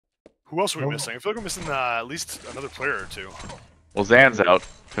Who else are we missing? I feel like we're missing at least another player or two. Well, Zan's out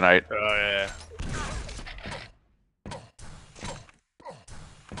tonight. Oh, yeah.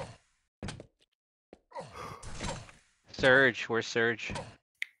 Surge, where's Surge?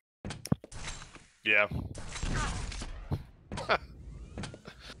 Yeah.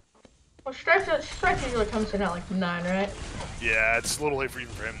 Well, strike usually comes in at like 9, right? Yeah, it's a little late even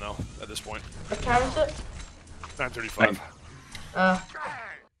for him though. At this point. What time is it? 9:35.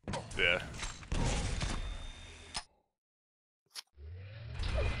 Yeah.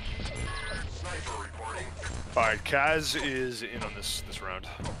 Alright, Kaz is in on this round.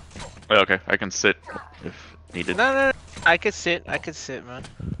 Oh, okay, I can sit if needed. No. I could sit, man.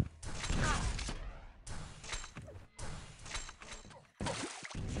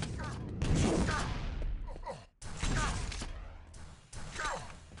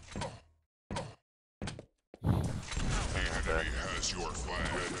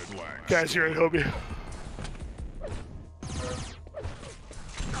 Guys, here I help you.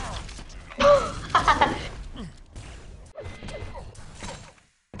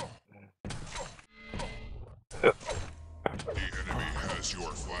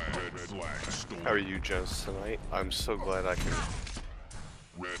 How are you, Jones, tonight? I'm so glad I can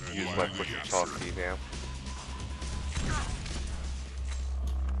use my foot to talk to you now.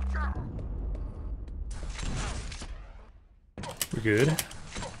 We good?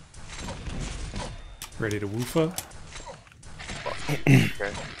 Ready to woofa?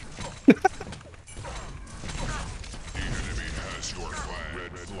 Okay.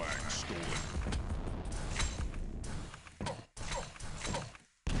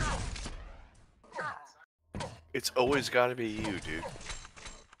 It's always gotta be you, dude.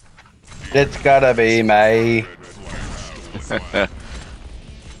 It's gotta be me.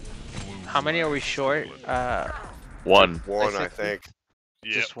 How many are we short? One. One, I think.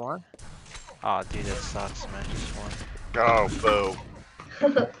 Yep. Just one? Oh, dude, that sucks, man. Just one. Oh, boo.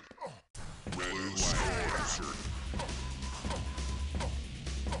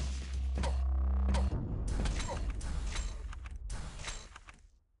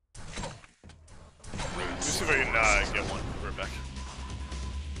 Let's see if I can get one. Right back.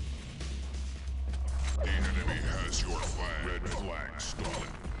 The enemy has your flag. Red flag stolen.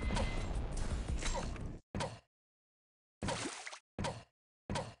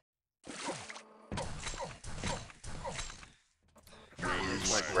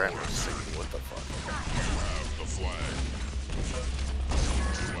 My grandma's singing, what the fuck? You have the flag.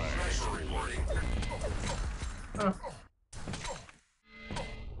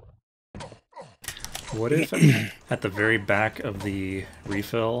 What if at the very back of the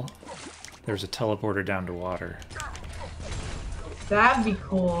refill, there's a teleporter down to water? That'd be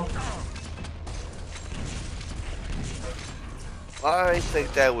cool. I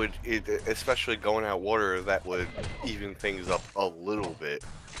think that would, especially going out water, that would even things up a little bit.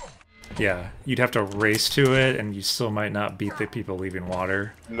 Yeah, you'd have to race to it, and you still might not beat the people leaving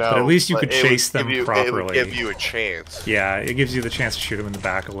water. No, but at least you could it chase would them give you, properly. It would give you a chance. Yeah, it gives you the chance to shoot them in the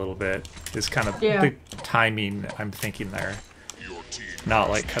back a little bit. Is kind of the timing I'm thinking there.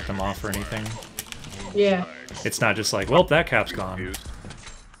 Not like cut them off or anything. Yeah. It's not just like, well, that cap's gone.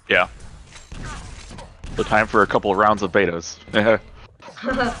 Yeah. So time for a couple of rounds of betas. The enemy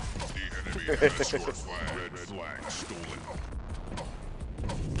has your flag. Red flag stolen.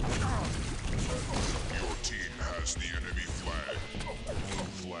 Your team has the enemy flag. Blue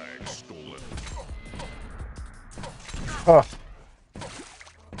flag stolen. Huh.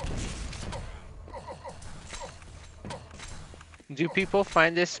 Do people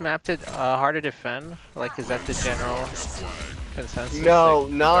find this map to hard to defend? Like, is that the general consensus? No,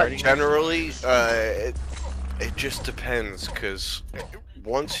 like, not regarding generally. It just depends, because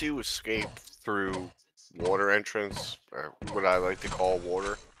once you escape through water entrance, or what I like to call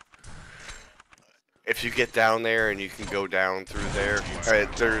water, if you get down there and you can go down through there,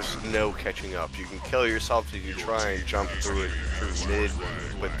 there's no catching up. You can kill yourself if you try and jump through it through mid,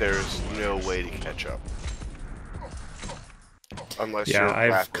 but there's no way to catch up. Unless Yeah,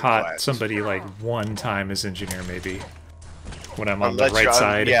 you're I've caught class. somebody like one time as engineer, maybe. When I'm on Unless the right you're-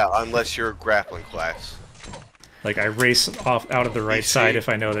 side. Yeah, unless you're a grappling class. Like, I race off out of the right You side see- if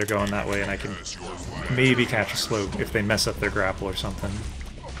I know they're going that way, and I can maybe catch a slope if they mess up their grapple or something.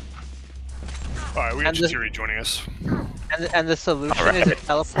 Alright, we got And the- Chitiri joining us. And the solution Alright. is a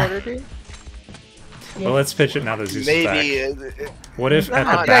teleporter, dude? Well, let's pitch it now that Zeus is back. Maybe. What if at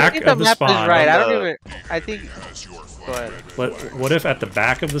I the back think of the the map is spawn... right. I don't No. even. I think. Go ahead. What if at the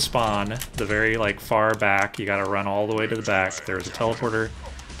back of the spawn, the very like far back, you gotta run all the way to the back, there's a teleporter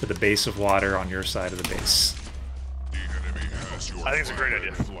to the base of water on your side of the base. The enemy has your I think it's a great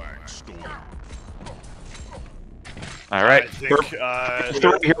idea. Flag stolen. All right, I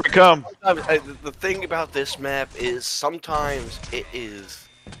think, here we come. The thing about this map is sometimes it is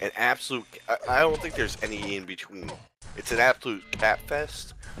an absolute. I don't think there's any in between. It's an absolute cat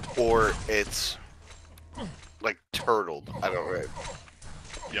fest, or it's like turtled. I don't know.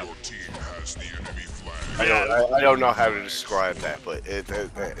 Yep. Your team has the enemy flag. I don't know how to describe that, but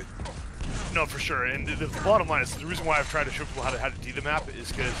No, for sure. And the bottom line is the reason why I've tried to show people how to D the map is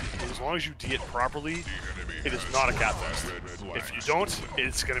because as long as you D it properly, it is not a cat fest. If you don't,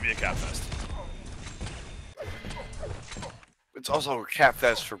 it's going to be a cat fest. it's also a cat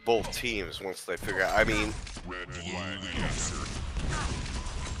fest for both teams once they figure out. I mean, Red flag captured.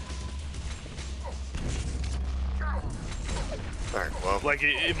 alright, well, Like,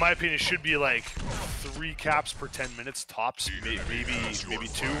 in my opinion, it should be like 3 caps per 10 minutes tops, maybe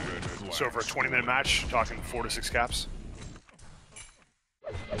 2. So for a 20-minute match, talking 4 to 6 caps.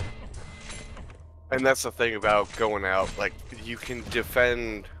 and that's the thing about going out. Like, you can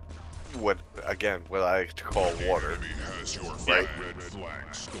defend what I like to call water, Enemy has your right? red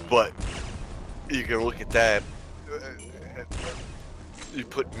flag stolen. But you can look at that. You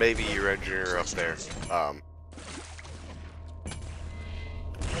put maybe your engineer up there,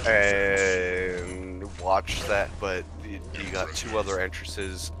 and watch that. But you got 2 other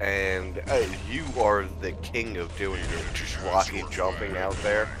entrances, and you are the king of doing it. Just rocking, jumping out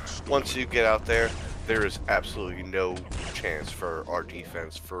there. Once you get out there, there is absolutely no chance for our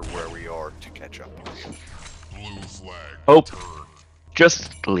defense for where we are to catch up. Blue flag Oh. turned.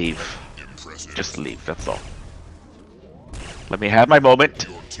 Just leave. Impressive. Just leave. That's all. Let me have my moment.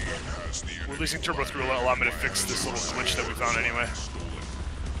 Your team has the enemy Releasing Turbo 3 will allow me to fix this little glitch that we found anyway.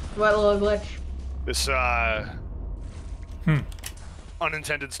 What little glitch? This,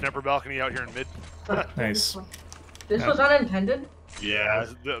 unintended sniper balcony out here in mid. Nice. This Yeah. was unintended? Yeah,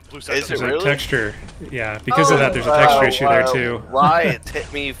 the blue side Is doesn't- it There's really? a texture. Yeah, because of that, there's a texture issue there too. Riot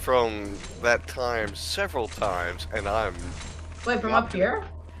hit me from that time several times, and I'm. Wait, from up here?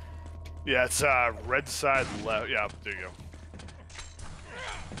 Yeah, it's red side left. Yeah, there you go.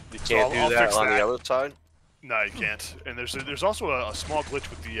 You So can't I'll do that fix on that. the other side. No, you can't. And there's also a small glitch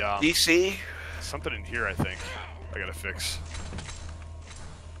with the DC. something in here. I think I gotta fix.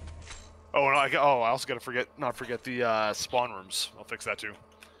 Oh, and I also gotta not forget the spawn rooms. I'll fix that too.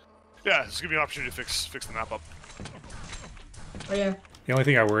 Yeah, this give me an opportunity to fix the map up. Oh yeah. The only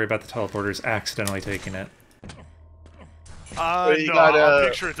thing I worry about the teleporter is accidentally taking it. Well, you No, gotta- I'll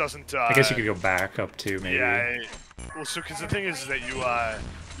make sure it doesn't. I guess you could go back up too, maybe. Yeah. Well, so because the thing is that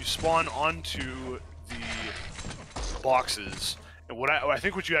you spawn onto the boxes, and what I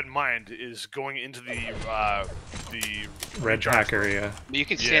think what you had in mind is going into the Red recharge pack room. area. You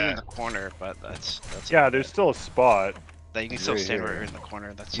can stand Yeah. in the corner, but that's Yeah, there's still a spot. that you can still right stand here. right in the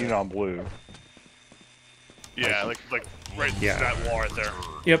corner. That's Seen it. on blue. Yeah, like right Yeah. that wall right there.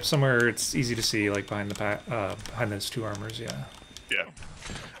 Yep, somewhere it's easy to see, like behind the behind those 2 armors. Yeah. Yeah.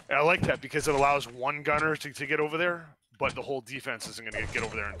 And I like that because it allows one gunner to get over there, but the whole defense isn't going to get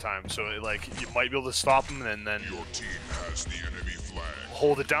over there in time. So you might be able to stop them and then Your team has the enemy flag.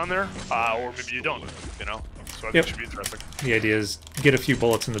 hold it down there, or maybe you don't. You know. So I think Yep. it should be interesting. The idea is get a few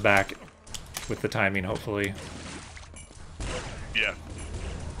bullets in the back with the timing, hopefully. Yeah.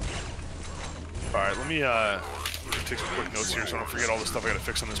 All right, let me take some quick notes here so I don't forget all the stuff I got to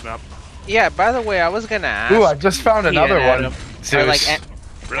fix on this map. Yeah, by the way, I was gonna ask. Ooh, I just found Ian another Adam, one. Or like, Zeus.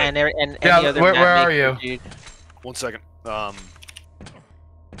 Really? and Yeah, any other where map are maker, you? dude. 1 second. I'm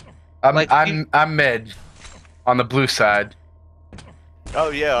like, I'm mid, on the blue side. Oh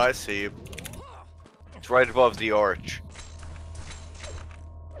yeah, I see you. It's right above the arch.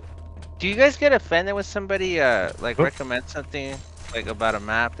 Do you guys get offended when somebody like recommends something like about a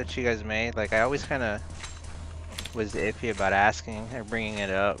map that you guys made? Like I always kind of was iffy about asking or bringing it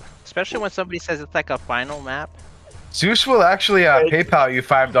up, especially when somebody says it's like a final map. Zeus will actually PayPal you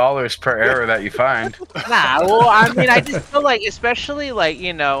 $5 per error that you find. Nah, well, I mean, I just feel like, especially like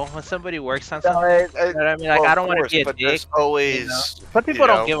when somebody works on something. You know what I mean? Like Well, I don't of want to course, be a but dick. there's always. You know? Some people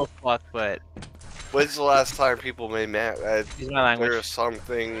don't give a fuck, but When's the last time people made map? use my language. There are some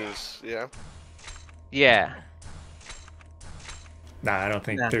things, Yeah. Nah, I don't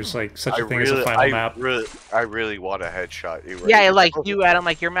think Nah. there's like such a thing as a final map. I really want to headshot you. Right Yeah, now. like you, Adam.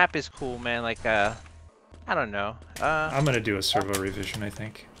 Like your map is cool, man. Like I don't know. I'm gonna do a servo revision, I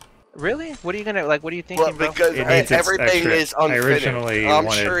think. Really? What are you gonna like? What are you thinking, Well, bro? because It needs its everything extra- is I unfinished. originally I'm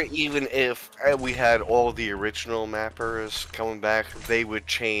wanted- sure even if we had all the original mappers coming back, they would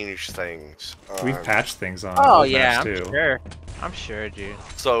change things. We've patched things on Oh old yeah, maps I'm too. sure. I'm sure, dude.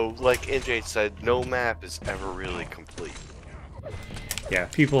 So, like NJ said, no map is ever really complete. yeah,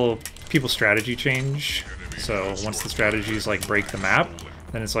 people's strategy change. So once the strategies like break the map,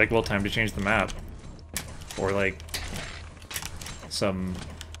 then it's like, well, time to change the map, or like some,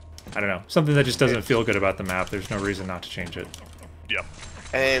 I don't know, something that just doesn't feel good about the map. There's no reason not to change it. Yep.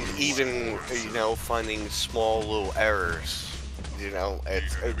 And even, you know, finding small little errors, you know,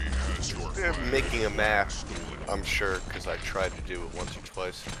 it's making a map, I'm sure, because I tried to do it once or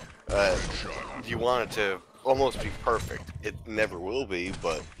twice, you want it to almost be perfect. It never will be,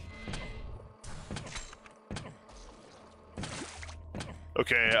 but...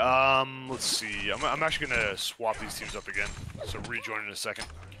 Okay, let's see. I'm actually gonna swap these teams up again, so rejoin in a second.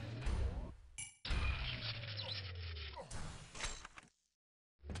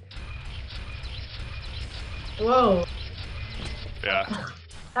 Whoa. Yeah.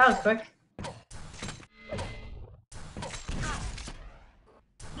 That was quick.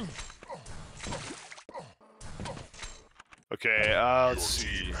 Okay, let's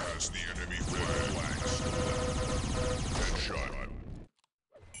see.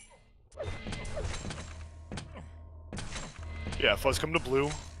 Yeah, Fuzz, come to blue.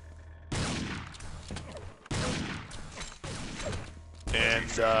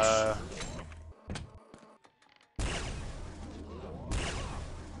 And,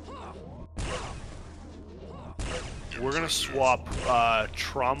 we're gonna swap,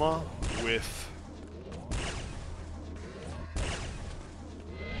 Trauma with...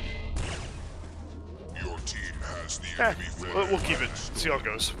 Your team has the enemy flag. We'll keep it. See how it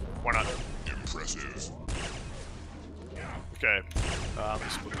goes. Why not? Impressive. Okay.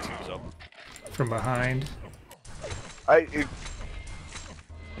 Let's split the teams up. From behind.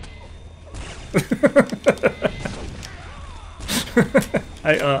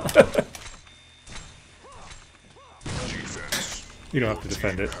 You don't have to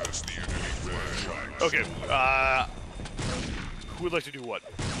defend it. Okay, who would like to do what?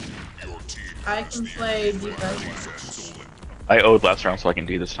 I can play defense. I owed last round, so I can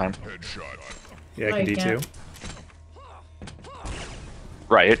D this time. Yeah, I can you D too.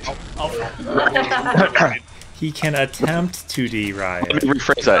 can't. Right. He can attempt to D Riot. Let me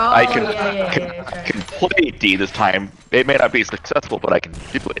rephrase that. Oh, I can, yeah, I can play D this time. It may not be successful, but I can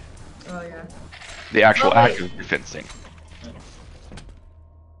do it. Oh yeah. The actual Oh, wait. act of defensing.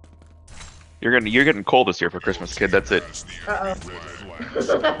 You're getting cold this year for Christmas, kid. That's it. Uh-oh.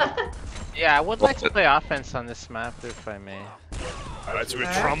 Yeah, I would like to play offense on this map if I may. Alright, so we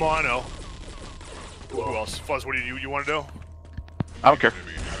have Trauma on O. Who else? Fuzz, what do you want to do? I don't care.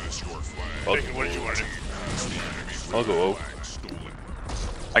 Bacon, what did you want to do? I'll go O.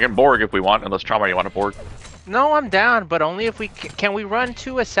 I can Borg if we want, unless Trauma you want to Borg. No, I'm down, but only if we can we run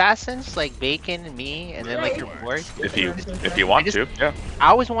 2 assassins like Bacon and me, and then like your board. If you want to, yeah. I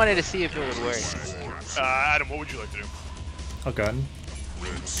always wanted to see if it would work. Adam, what would you like to do? A gun.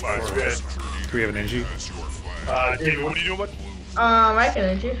 Alright, so good. Do we have an NG? David, what are you doing, bud? I can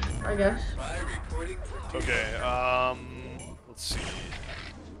energy, I guess. Okay, let's see.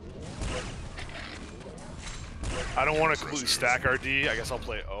 I don't want to completely stack our D. I guess I'll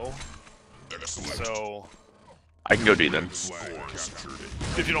play O. So... I can go D then.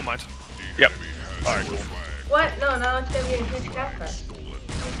 If you don't mind. Yep. Alright, cool. What? No, it's gonna be a huge gap fest.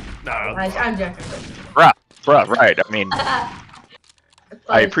 No. I'm joking. Bruh, right. I mean,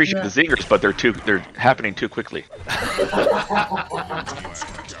 I appreciate the zingers, but they're happening too quickly.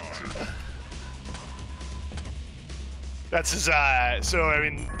 That's his, so I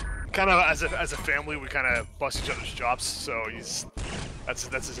mean, kind of as a family, we kind of bust each other's chops, so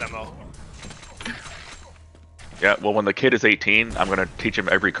that's his MO. Yeah, well, when the kid is 18, I'm gonna teach him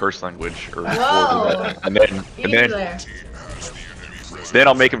every curse language, or Whoa. and then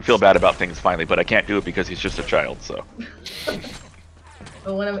I'll make him feel bad about things finally. But I can't do it because he's just a child. So.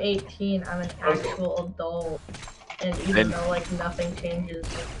 But when I'm 18, I'm an actual adult, and even though like nothing changes.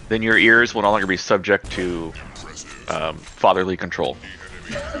 Then your ears will no longer be subject to fatherly control.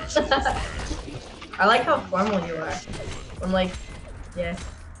 I like how formal you are. I'm like, yeah.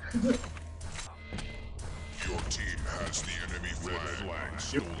 Your team has the enemy flag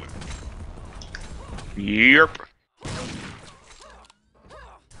stolen. Yep.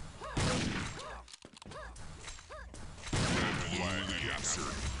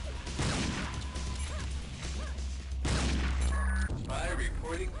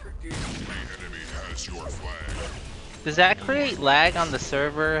 Does that create lag on the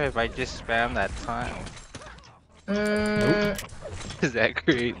server if I just spam that taunt? Nope. Does that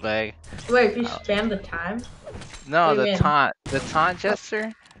create lag? Wait, if you spam the time? No, the taunt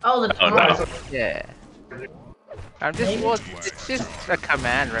gesture? Oh, the taunt. No. Yeah. I'm just, Maybe. well, it's just a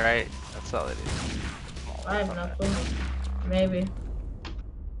command, right? That's all it is. I have no clue. Maybe.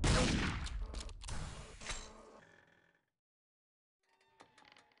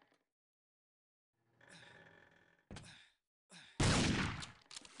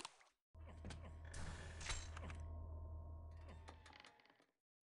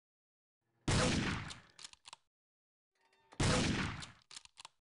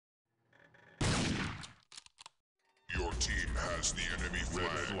 has the enemy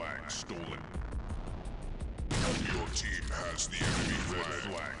flag stolen. Your team has the enemy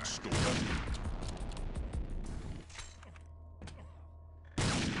flag stolen.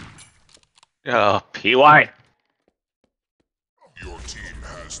 PY. Your team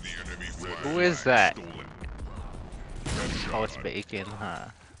has the enemy flag Who is that? stolen. Oh, it's Bacon, huh?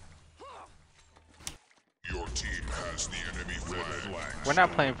 Your team has the enemy flag. We're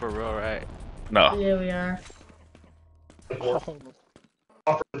not playing for real, right? No. Yeah, we are. They don't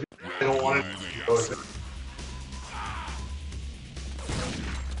want it.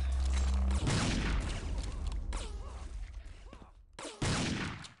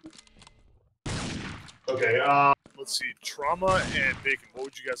 Okay, let's see. Trauma and Bacon, what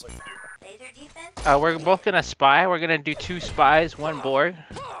would you guys like to do? We're both gonna spy. We're gonna do 2 spies, 1 Borg.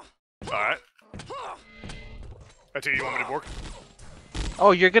 Alright. I tell you, you want me to Borg?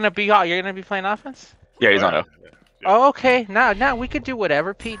 Oh, you're gonna be playing offense? Yeah, he's on a. Oh, okay. Now we could do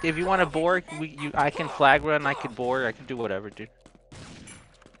whatever, Pete. If you want to Borg, I can flag run. I could Borg. I can do whatever, dude.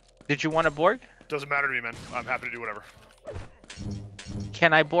 Did you want to Borg? Doesn't matter to me, man. I'm happy to do whatever.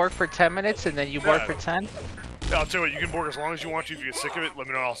 Can I Borg for 10 minutes and then you Borg Yeah. for 10? Yeah, I'll tell you what, you can Borg as long as you want to. If you get sick of it, let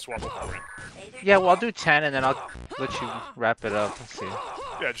me know and I'll swap it for you. Yeah, well, I'll do 10 and then I'll let you wrap it up. Let's see.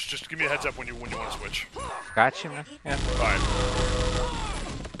 Yeah, just give me a heads up when you want to switch. Got you, man. Yeah. Alright.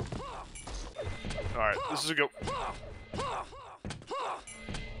 Alright, this is a go.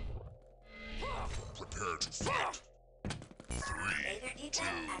 Prepare to fight. 3, 2,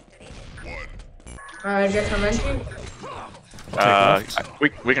 1. Alright, get some entry.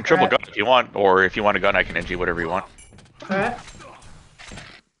 We can triple gun if you want, or if you want a gun, I can NG whatever you want. Alright.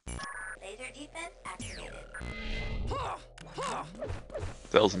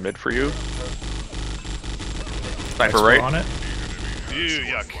 Cell's mid for you. Sniper Expo right. on it. Ew,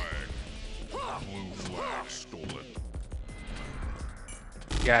 yuck. Blue flag stolen.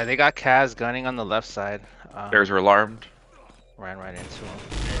 Yeah, they got Kaz gunning on the left side. There's her alarmed. Ran right into him.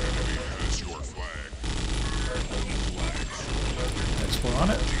 Enemy has your flag. Expo on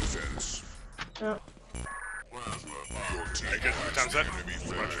it. Defense. Yep. Your team Alright, good. has Time set. enemy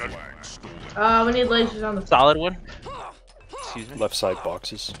flag stolen. We need lasers on the Solid one. Excuse me. Left side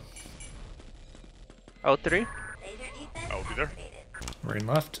boxes. Oh, 3. I will be there. Marine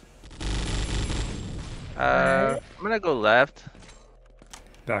left. I'm gonna go left.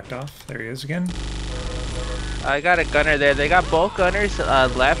 Backed off. There he is again. I got a gunner there. They got both gunners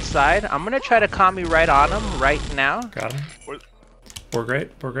left side. I'm gonna try to commie right on them right now. Got him. What? Borg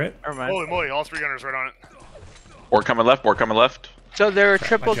right. Borg right. Never mind. Holy moly, all 3 gunners right on it. Borg coming left. Borg coming left. So they're Crap,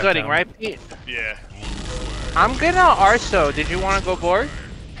 triple I got gunning, down. right, Pete? Yeah. I'm gonna Arso. Did you want to go Borg?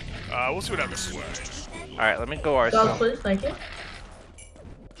 We'll see what happens. Alright, let me go Dogs, Arso. please, thank you.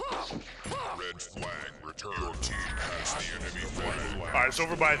 Red flag return. Your team has the enemy flag. Alright, it's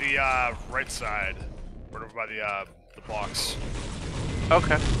over by the right side. Right over by the box.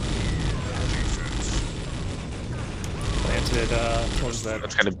 Okay. Planted. What was that?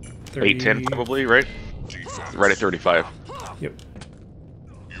 That's kind of 30... 8-10 probably, right? Defense. Right at 35. Yep.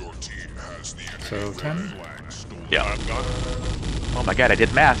 Your team has the enemy So 10. flag stolen. Yeah. I'm gone. Oh my god, I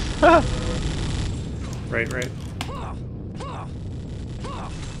did math. Right. Right.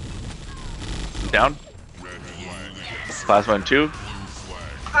 Down. Red flag. Plasma in 2.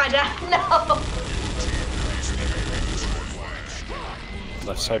 I don't know.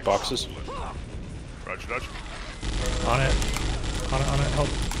 Left side boxes. Roger, Dodge. On it. On it. On it. Help.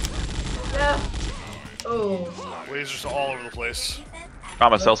 No. Oh. Lasers all over the place.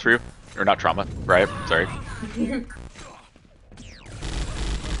 Trauma cells for you. Or not trauma. Right. Sorry. Your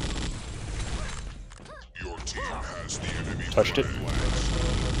team has the enemy Touched it.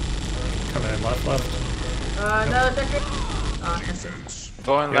 Coming in left. Left. No, it's okay. Oh, okay. defense.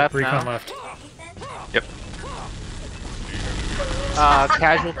 Going Yep. left Recon now. left. Yep.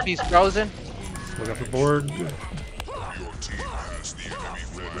 Casualties frozen. Look up the board. Your team has the enemy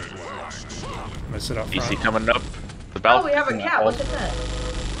flag stolen. I'm gonna sit up EC front. coming up. The Oh, belt. we have a cat. Look at that.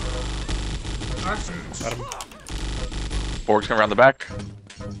 Awesome. Got him. Borg's coming around the back. Your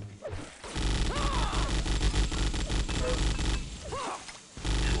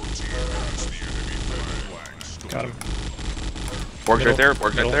team has the enemy flag stolen. Got him. Borg's right Middle. there.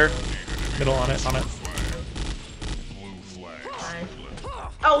 Borg's right Middle. there. Middle on it. On it. Blue flag. Nice.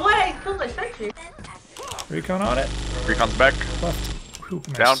 Oh, what? I killed my sentry. Recon on it. Recon's back. Left. Whew,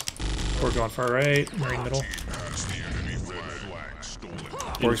 nice. Down. Borg going far right. Marine middle. Has the enemy flag stolen.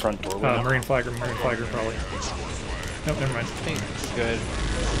 In front doorway. Marine flagger. Marine flagger probably. Nope. Never mind. I think it's good.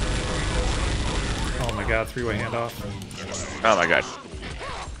 Oh my god. 3-way handoff. Oh my god.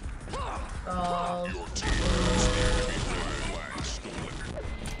 Oh.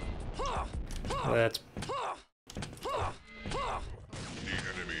 Let's. The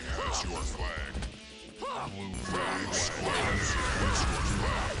enemy has your flag. Blue flags.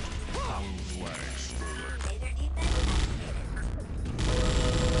 Blue flags.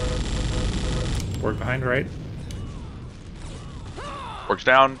 Work behind right. Works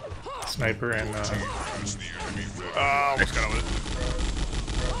down. Sniper and Almost got with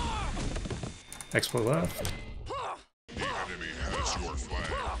it. Expo left. The enemy has your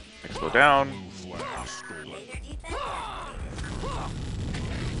flag. Expo down. Blue flag stolen.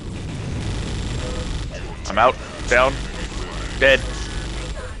 I'm out. Down. Dead.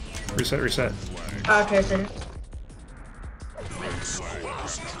 Reset. Okay, so it's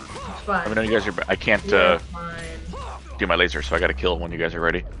fine. Let me know you guys are. I can't Yeah, fine. do my laser, so I gotta kill it when you guys are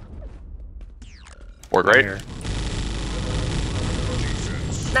ready. Work right. Here.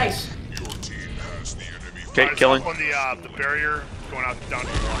 Nice. Your team has the enemy Okay, Alright, killing. Up on the barrier, going out down to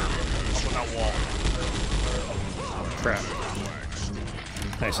the water. Up on that wall. Crap.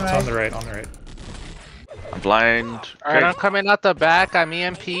 Nice. It's Alright. on the right. On the right. I'm blind. Alright, I'm Okay. coming out the back. I'm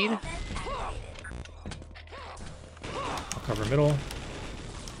EMP'd. I'll cover middle.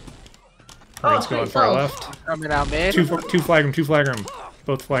 Oh, Marine's going sweet far balls. left. Coming out mid. Two flag room.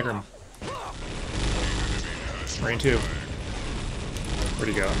 Both flag room. Marine 2. Where'd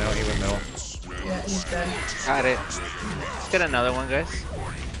he go? No, he went middle. Yeah, he's dead. Got it. Let's get another one, guys.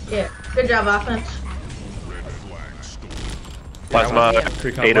 Yeah, good job, offense. Plasma.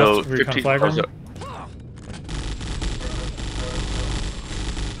 Recon 80, left. Recon 15. flag room.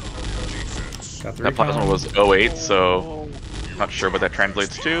 Got the That recon. plasma was 08, so not sure what that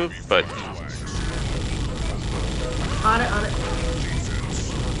translates to, but On it.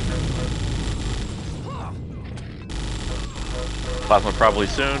 plasma probably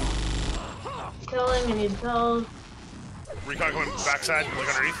soon. Killing, I need pills. Recon going backside,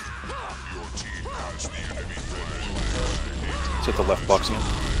 like underneath. It's at the left box again.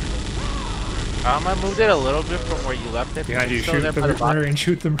 I moved it a little bit from where you left it. Behind you. It's still Shoot there by the bottom. Marine.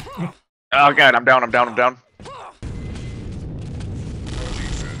 Shoot them. Oh god, I'm down.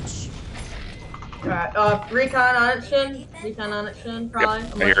 Alright, recon on it soon. Recon on it soon, probably.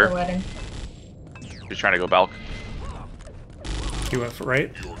 Yep, Unless here. they're waiting. Just trying to go balk. He went for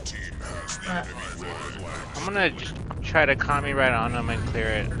right. Alright. I'm gonna just try to commie right on them and clear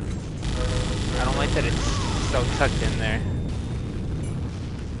it. I don't like that it's so tucked in there.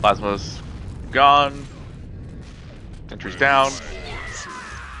 Plasma's gone. Entry's down.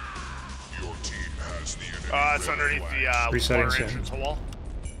 It's underneath the Resetting water soon. entrance wall.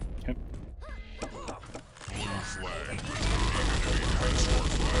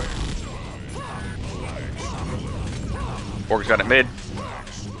 Borg's got it mid.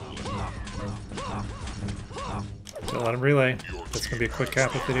 So let him relay. That's gonna be a quick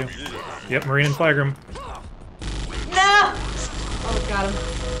cap if they do. Yep, Marine and flag room. No! Oh, got him.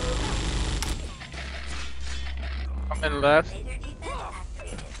 Coming left.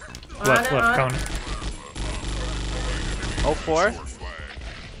 Left, On it. count. 04.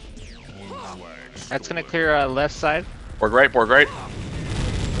 That's gonna clear left side. Borg right. 20,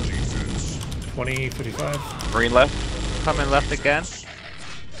 55. Marine left. Coming left again.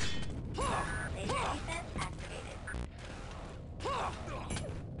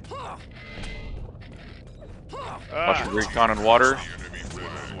 Watch recon and water.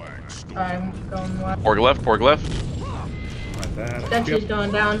 I'm going left. Borg left. Like that. Sentry's Yep.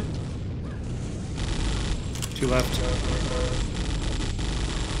 going down. 2 left.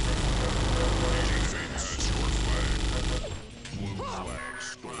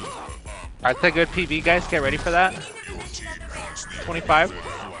 That's a good PB, guys. Get ready for that. 25.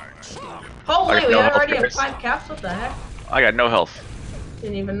 Holy, I we know how already it have is. 5 caps. What the heck? I got no health.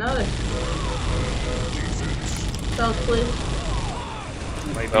 Didn't even notice. Cells,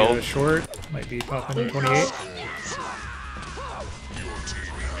 please. Might be Oh. a short. Might be popping Please 28.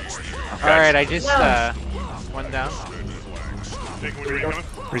 Alright, I just, No. one down. Big one, coming.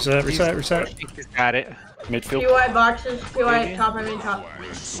 Reset. I think he's got it. Midfield. PY boxes. PY Maybe. top, I mean top.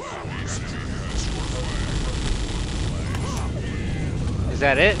 Is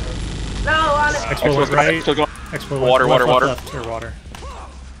that it? No, on it. Expo went right. Still going. Expo Water, went water, left, or water.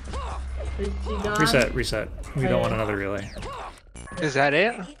 Is he gone? Reset. We don't want another relay. Is that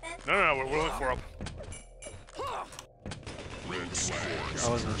it? No, we're only 4 up. I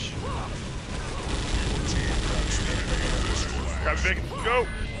wasn't sure. Grab it, big. Go!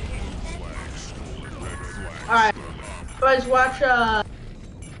 Alright. Guys, watch, yeah,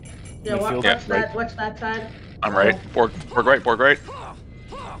 Midfield. watch that, watch that side. I'm right. Borg right.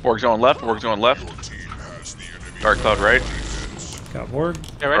 Borg's going left. Dark Cloud right. Got Borg.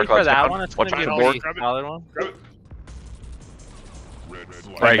 Get ready for Arclights that down. one. It's Watch gonna be out a for pretty Borg. solid one. Grab it.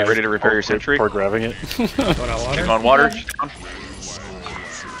 Right, you ready to repair your sentry? Or grabbing it. Going out water. Hang on, water. Down.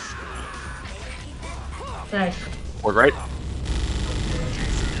 Nice. Borg right.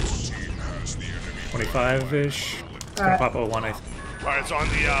 25-ish. Gonna Alright. pop 01, I think. Alright, it's on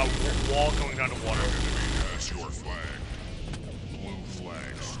the wall going down to water. Has your flag. Blue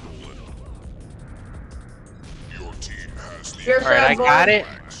flag stolen. Your team has the Here's Alright, I Borg. got it.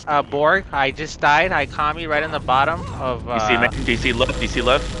 Borg, I just died. I caught me right in the bottom of DC main, DC left, DC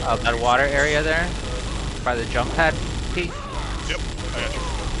left. that water area there, by the jump pad peak. Yep, I got you.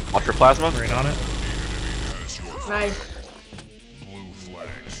 Watch your plasma. Right on it. Nice. blue flag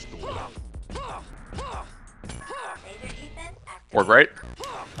stolen. Borg right.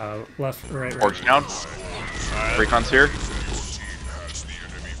 Left, right, right. Borg's down. Recon's here. Has the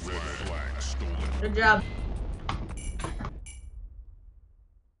enemy flag stolen. Good job.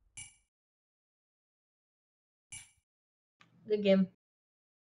 Good game.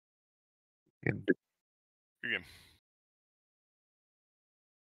 Good game.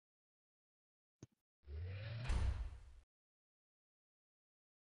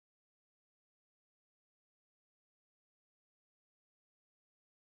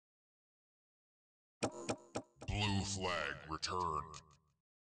 Blue flag returned.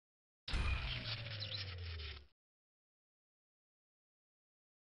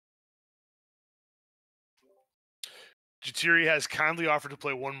 Jatiri has kindly offered to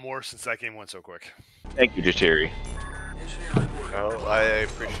play one more since that game went so quick. Thank you, Jatiri. Oh, I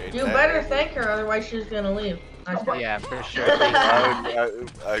appreciate You that. better thank her, otherwise she's gonna leave. Yeah, for sure.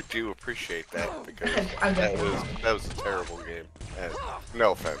 I do appreciate that because I'm that was a terrible game.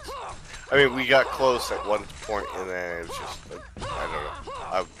 No offense. I mean, we got close at one point, and then it's just I don't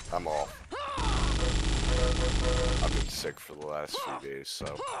know. I'm off. I've been sick for the last few days,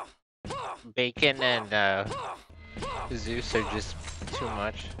 so. Bacon and Zeus are just too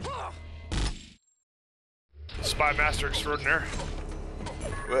much. Spy Master Extraordinaire.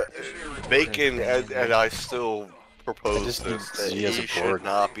 Well, Bacon and I still propose just this think that he has he a should board.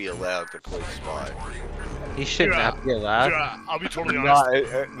 not be allowed to play Spy. He should Yeah. not be allowed. Dude, I'll be totally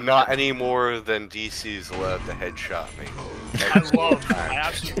honest. Not any more than DC's allowed to headshot me. I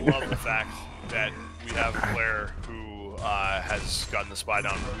absolutely love the fact that we have a player who has gotten the spy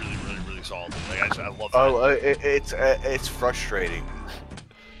down really solid. Like, I love that. Oh, it's frustrating.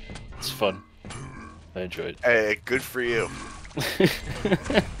 It's fun. I enjoy it. Hey, good for you.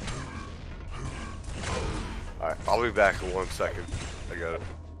 Alright, I'll be back in 1 second. I got it.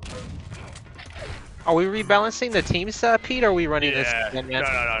 Are we rebalancing the teams, Pete? Or are we running this? No.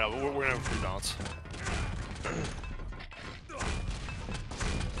 We're gonna rebalance.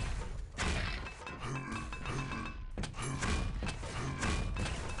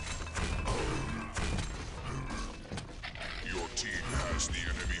 Your team has the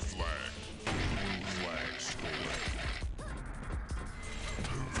enemy flag. Blue flag stolen.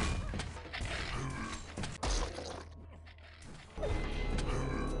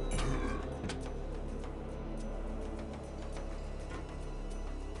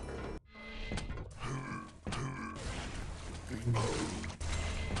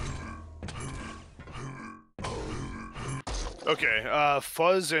 Okay,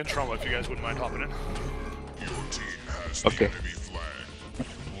 Fuzz and Trauma, if you guys wouldn't mind hopping in. Your team has the Okay. enemy flag.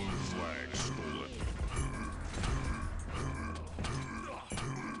 Blue flag stolen.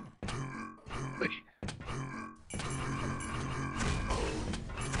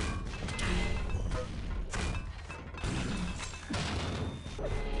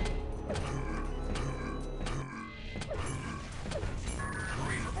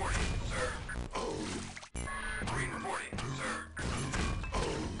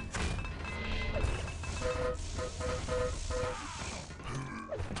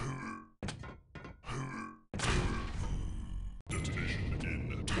 Detonation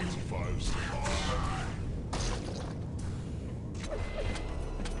in 25 seconds.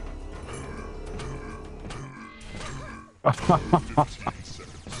 Headshot.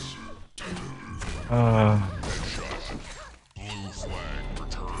 Blue flag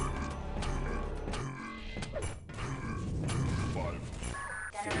returned. 5.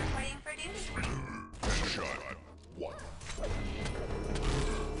 3. Headshot. 1.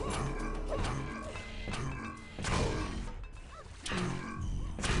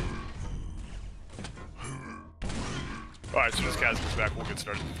 Alright, as soon as Kaz gets back, we'll get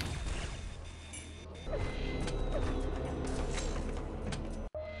started.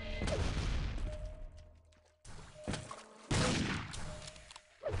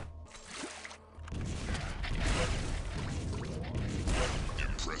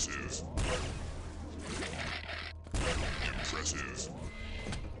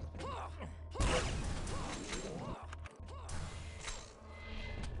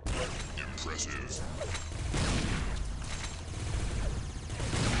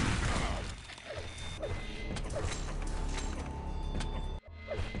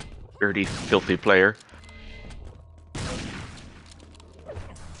 dirty, filthy player.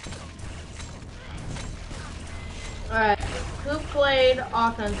 Alright, who played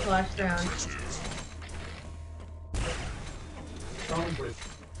offense last round?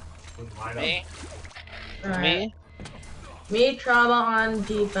 Me? Alright. Me? Me, Trauma on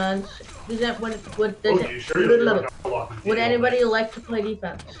defense. Does that would anybody like to play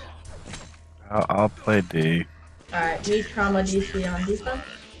defense? I'll play D. Alright, me, Trauma, DC on defense.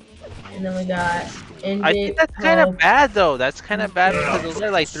 And then we got NJ. I think that's kind of Pope. bad though. That's kind of bad because those are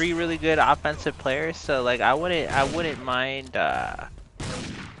like 3 really good offensive players. So like I wouldn't mind like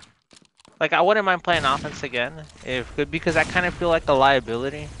I wouldn't mind playing offense again if because I kind of feel like a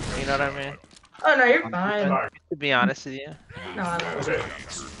liability. You know what I mean? Oh no, you're fine. To be honest with you. No, I'm not.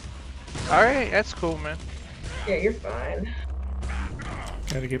 All right, that's cool, man. Yeah, you're fine.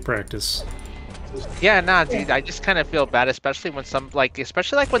 Gotta get practice. Yeah, nah, dude. I just kind of feel bad, especially when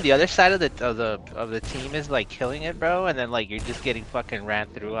especially like when the other side of the team is like killing it, bro, and then like you're just getting fucking ran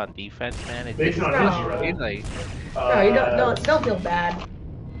through on defense, man. It just dude, like. No, you don't feel bad.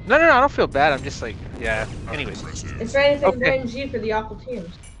 No, I don't feel bad. I'm just like, yeah. Anyways. If anything, blame G for the awful teams.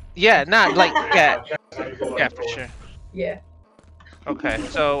 Yeah, not like yeah, for sure. Yeah. Okay,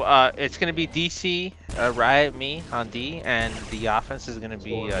 so it's gonna be DC, Riot, me on D, and the offense is gonna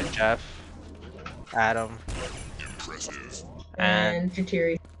be Jeff, Adam, and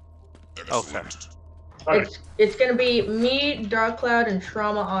Jatiri. Okay. It's gonna be me, Dark Cloud, and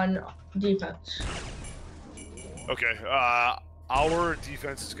Trauma on defense. Okay. Our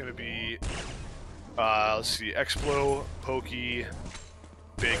defense is gonna be let's see, Explo, Pokey,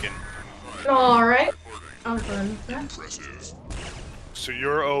 Bacon. All right. I'm fine with that. So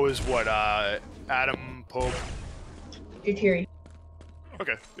your O is what? Adam, Pope. Jatiri.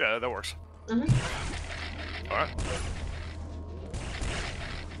 Okay. Yeah, that works. Mhm. All right.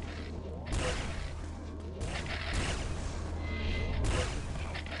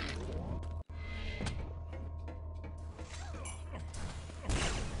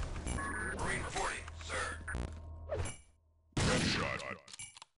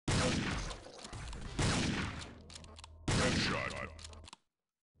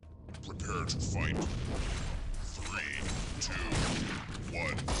 Prepare to fight. 3, 2,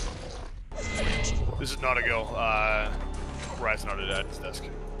 1. Fight. This is not a go. Riot's not at his desk.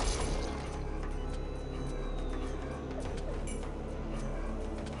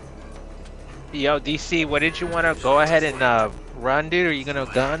 Yo, DC, what did you want to go ahead and run, dude? Are you gonna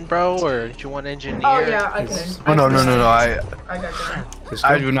gun, bro, or did you want to engineer? Oh yeah, I can. Oh no. I got that.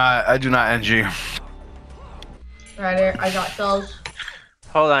 I do not NG. Right here, I got those.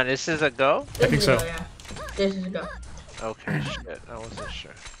 Hold on, this is a go? I think so. Yeah. This is a go. Okay, shit, I wasn't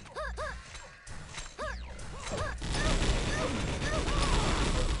sure.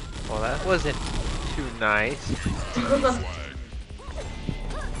 Well, that wasn't too nice.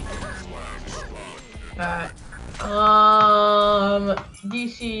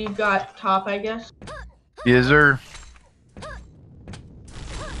 DC got top, I guess. Yes, sir.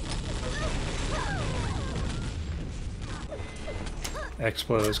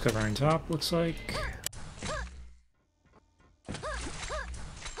 Explo is covering top, looks like.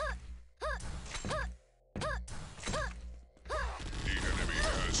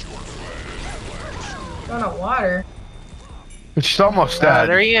 Going on water. She's almost dead.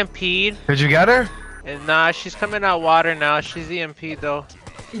 They're EMP'd. Did you get her? And nah, she's coming out water now. She's EMP'd though.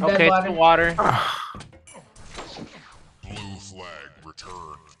 She's Okay, dead it's in water. Blue flag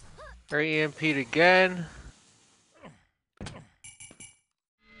returned. They're EMP'd again.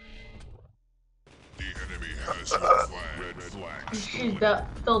 The enemy has your flag. Red flag. She's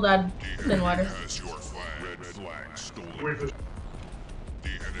still dead. It's in water. Has your flag. Red flag stolen. The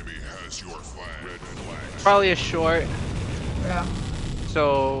enemy has your flag. Red flag. Probably a short. Yeah.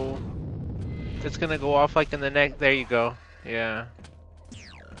 So it's gonna go off like in the next. There you go. Yeah.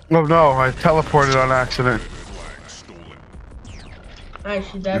 Oh no, I teleported on accident. Alright,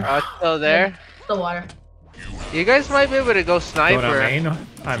 she's dead. It's still there. Still water. You guys might be able to go Going sniper. on main.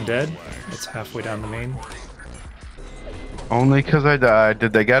 I'm dead. It's halfway down the main. Only because I died.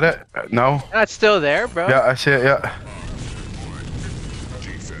 Did they get it? No. That's still there, bro. Yeah, I see it. Yeah.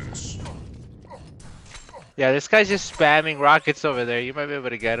 Defense. Yeah, this guy's just spamming rockets over there. You might be able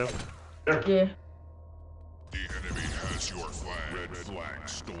to get him. Yeah. The enemy has your flag. Red flag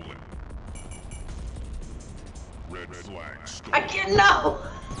stolen. Red flag stolen. I can't know.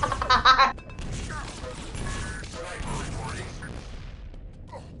 The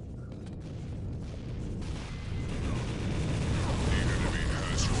enemy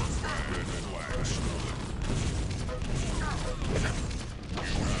has your flag. Red flag stolen.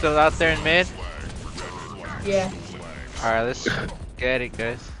 You Still out there in mid? Yeah. Alright, let's get it,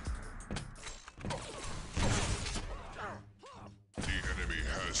 guys.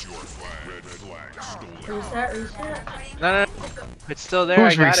 Reset. No. It's still there.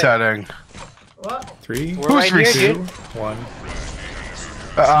 Who's I got resetting? What? 3, We're Who's right here, 2, dude. 1.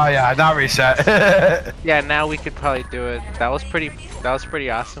 Yeah, not reset. Yeah, now we could probably do it. That was pretty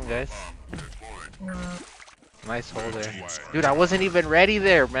awesome, guys. Nice hole there. Dude, I wasn't even ready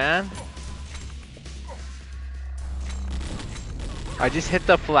there, man. I just hit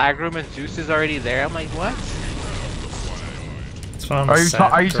the flag room and Zeus is already there. I'm like, what? It's fun. Are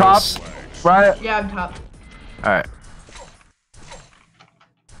you top? Right? Yeah, I'm top. Alright.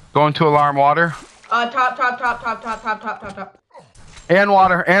 Going to alarm water. Top. And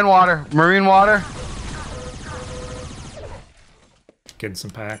water. Marine water. Getting some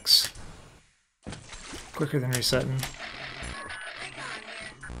packs. Quicker than resetting.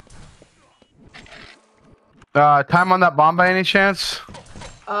 Time on that bomb by any chance?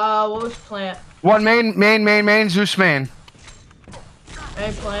 What was plant? One main, Zeus main.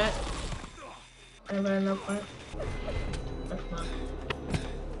 Any plant? Anybody know plant? That's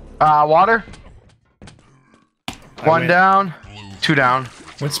not. Water. One down, 2 down.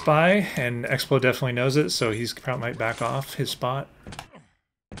 Went spy, and Expo definitely knows it, so he's probably might back off his spot.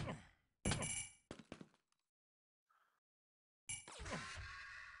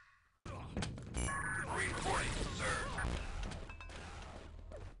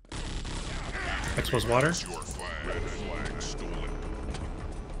 Expo's water.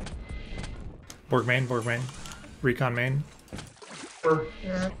 Borg main. Recon main.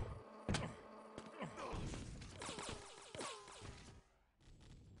 Yeah.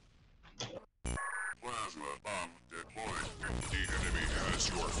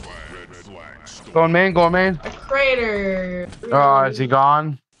 Going main. A crater. Is he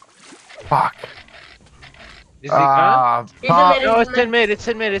gone? Fuck. Is he gone? Top. No, it's in mid.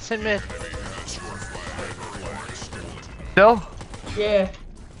 Still? Yeah.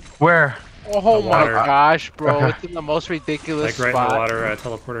 Where? Oh my water. gosh, bro. It's in the most ridiculous Like right in the spot. water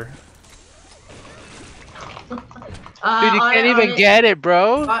teleporter. Dude, you can't even get it,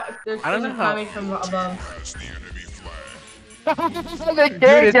 bro. There's I don't know someone how. coming from above. They Dude,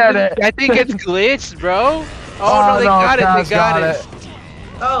 can't get it. I think it's glitched, bro. Oh, no, they got it. Taz They got it.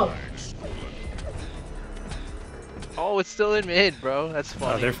 Oh. Oh, it's still in mid, bro. That's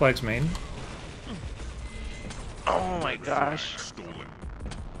funny. Their flag's main. Oh my gosh.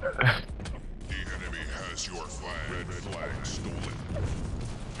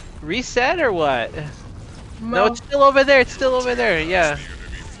 Reset or what? No, it's still over there. Yeah.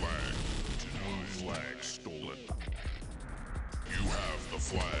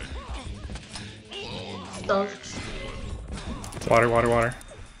 Water.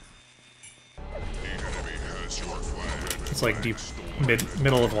 It's like deep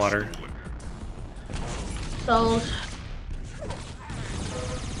middle of water. So.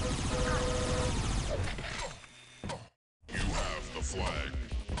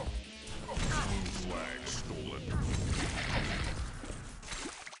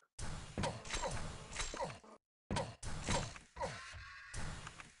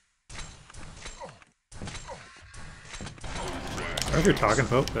 I don't know if you're talking,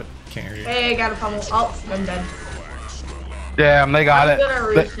 Pope, but can't hear you. Hey, I got a pummel. Oh, I'm dead. Damn, they got I'm it. gonna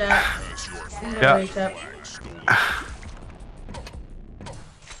reset. Yeah. Reset.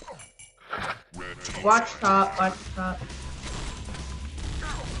 Watch top.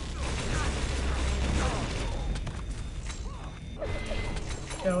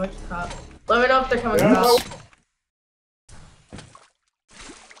 Yo, watch top. Let me know if they're coming up.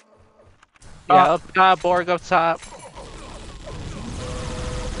 Yeah, up top, Borg up top.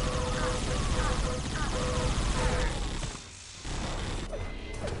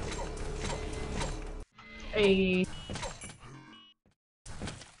 Hey.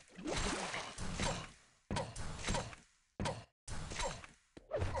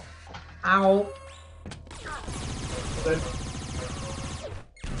 Ow.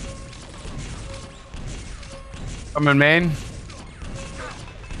 I'm in main.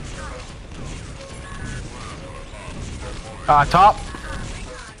 Top.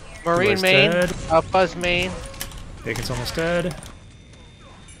 Marine Buzz main. dead. Buzz main. Bacon's almost dead.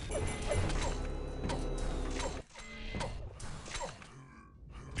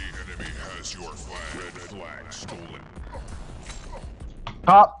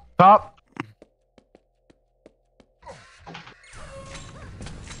 Top.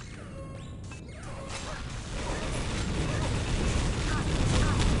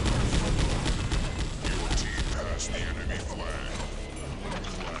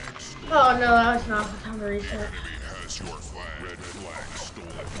 Oh no, that was not the time to reset. Enemy has your flag. Red flag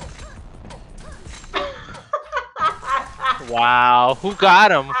stolen. Wow, who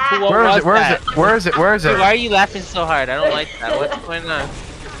got him? Who, what Where is was it? Where is that? it? Where is it? Where is Dude, it? why are you laughing so hard? I don't like that. What's going on?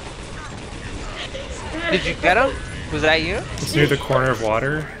 Did you get him? Was that you? It's near the corner of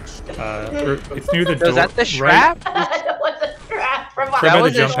water. It's near the door. Was that the right, strap? That was a trap from right That by the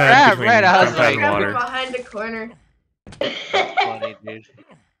was a jump strap, pad between right, I was jump pad and like- water. behind the corner. Funny, dude.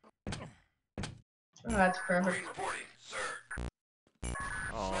 Oh, that's perfect.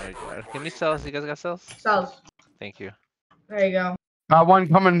 Oh my god. Give me cells. You guys got cells? Cells. Thank you. There you go. One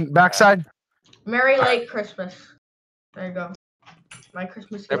coming backside. Merry late Christmas. There you go. My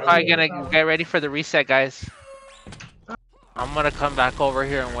Christmas. They're gift probably to you, gonna get ready for the reset, guys. I'm gonna come back over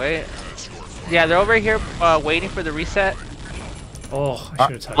here and wait. Yeah, they're over here waiting for the reset. Oh, I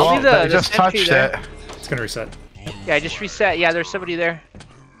should have touched I'll it. leave the they just sentry touched there. it. It's gonna reset. Yeah, I just reset. Yeah, there's somebody there.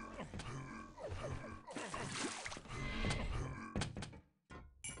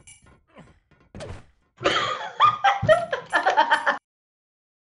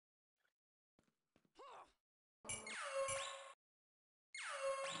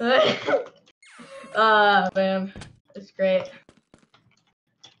 Man, it's great.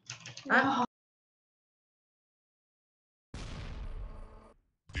 The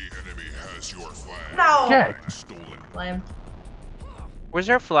enemy has your flag. No. Okay. Stolen. Lame. Where's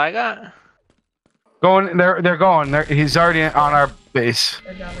their flag at? Going. They're going. He's already on our base.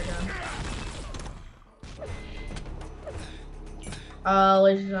 They're down.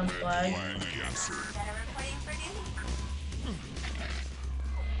 Lasers on flag. Flag captured.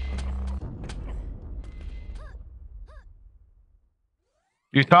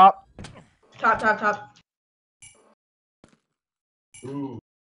 You top. Top. Close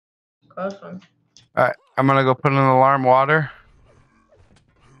one. All right. I'm gonna go put in an alarm. Water.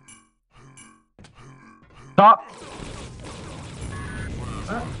 Top.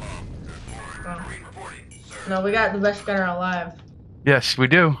 Oh. No, we got the best gunner alive. Yes, we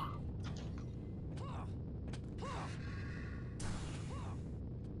do.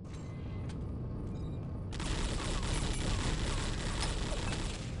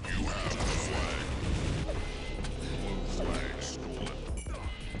 You have the flag. Blue flag stolen.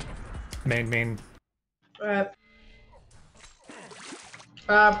 Main. Alright.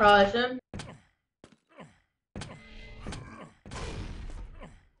 Probably soon.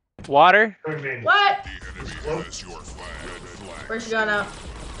 Water? What? The enemy has your flag. Red flag. Where's she going out?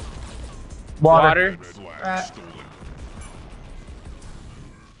 Water. Red flag Right. stolen.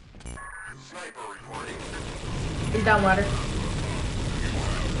 He's down water.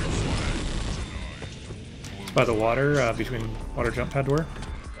 By the water, between water jump pad door.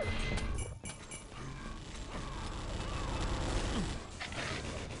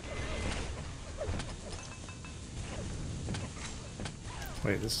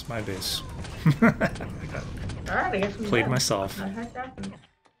 Wait, this is my base. I got Alright, I guess we played myself. What the heck happened?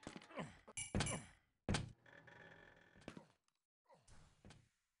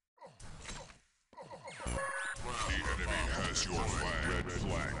 The enemy has your flag. Red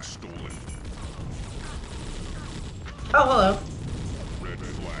flag stolen. Oh, hello. Red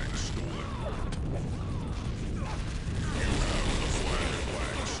flag stolen. You have the flag.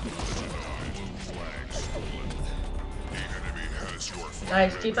 Blue flag stolen. The enemy has your flag.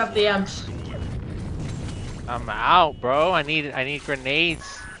 Nice, keep up the M's. I'm out, bro. I need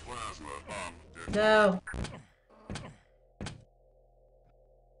grenades. No.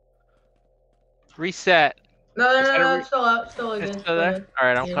 Reset. No, Is that a it's still out. Still It's good. still there? good.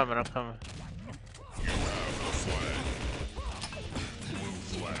 Alright, I'm Yeah. coming. You have the flag. Blue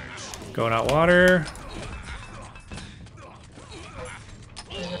flag stolen. Going out water.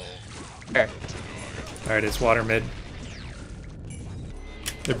 There. Alright, it's water mid.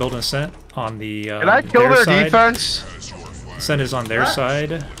 They're building a scent on the Can I kill their side. defense? Scent is on their What?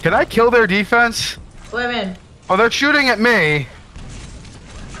 side. Can I kill their defense? Let him in. Oh, they're shooting at me.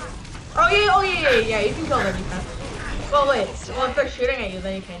 Oh yeah, you can kill their defense. Well, wait. Well, if they're shooting at you,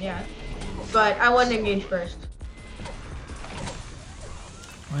 then you can, yeah. But I wouldn't engage first.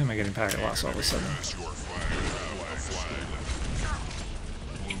 Why am I getting packet loss all of a sudden? Has your flag.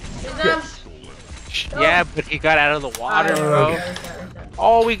 He's down. Yeah, but he got out of the water, Alright, bro. reset.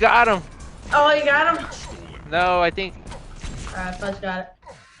 Oh, we got him. Oh, you got him? No, I think. Alright, Fudge got it.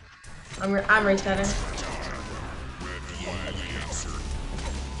 I'm resetting.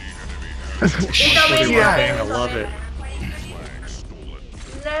 He's on me. Really Yeah. thing, I love it.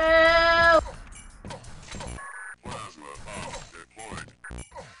 No!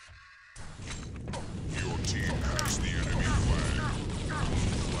 Your team has the enemy flag.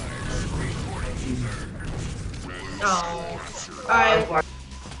 Oh. Alright.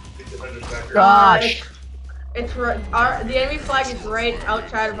 Gosh. It's right. The enemy flag is right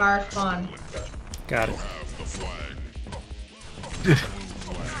outside of our spawn. Got it.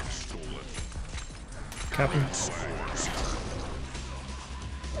 Copy.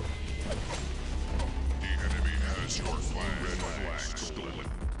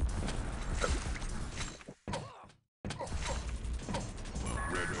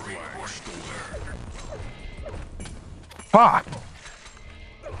 Fuck.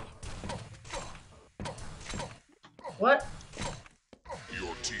 What?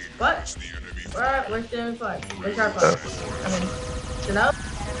 What? Where's the enemy flag? Where's our flag? I mean, is it up?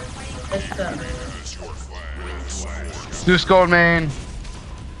 It's Zeus Gold Main.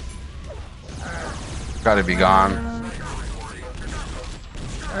 Gotta be gone.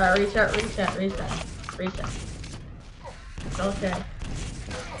 Reset. Okay.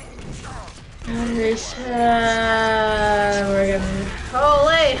 And reset. We're gonna.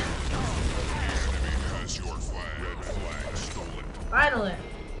 Holy! Finally.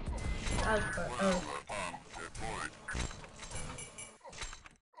 That was fun.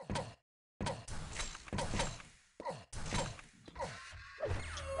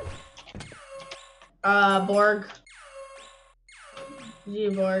 Borg.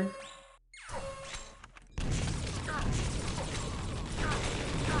 Borg.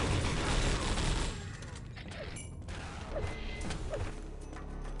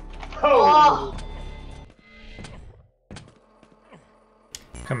 Oh!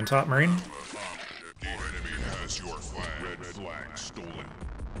 Coming top, Marine. The enemy has your flag. Red flag stolen.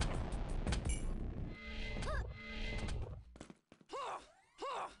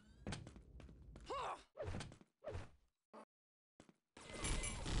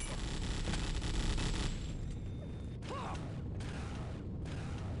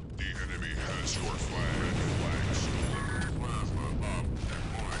 The enemy has your flag. Red flag stolen. Plasma bomb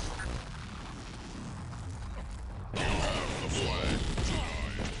deployed. You have the flag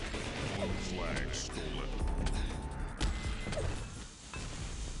denied. Blue flag stolen.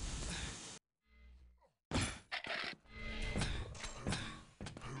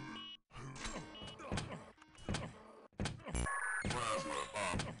 Plasma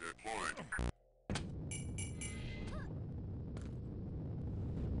bomb deployed.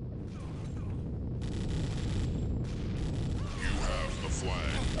 You have the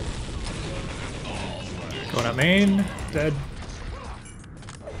flag. Going up main. Dead.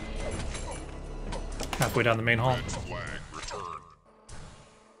 Halfway down the main hall. Flag returned.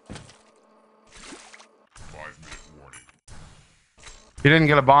 5-minute warning. He didn't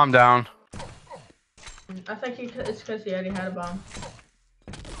get a bomb down. I think it's because he already had a bomb.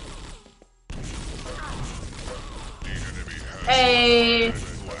 The enemy has Hey!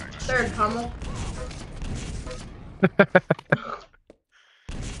 flag. Third pummel.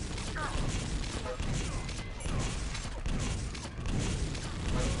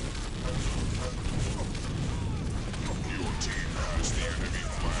 Your team has the enemy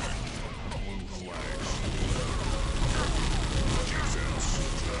flag. Blue flag. Defense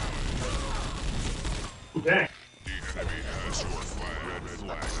down. Dang. The enemy has your flag. Red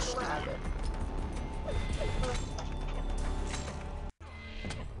flag stolen.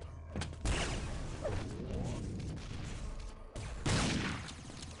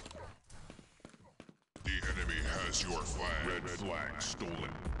 The enemy has your flag. Red flag stolen.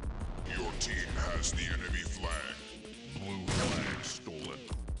 Your team has the enemy flag. Blue flag stolen.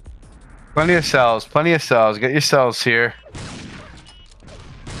 Plenty of cells. Plenty of cells. Get your cells here.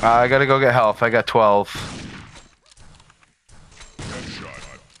 I gotta go get health. I got 12.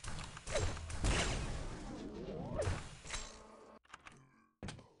 Headshot.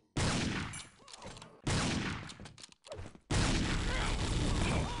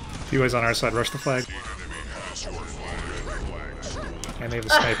 Few guys on our side, rush the flag. The enemy has your flag. Red flag stolen. And they have a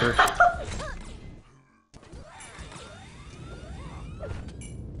sniper. Flag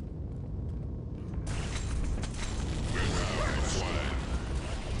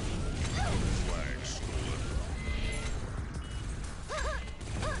stolen.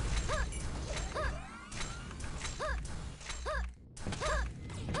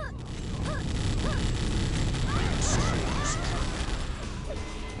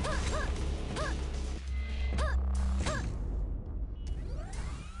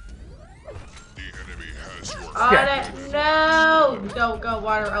 The enemy has your On it! No! Go,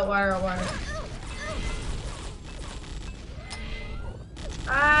 water, out water.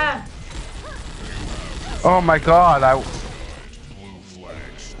 Ah! Oh my god, blue flag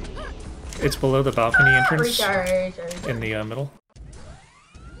stolen. It's below the balcony entrance Sorry. in the middle.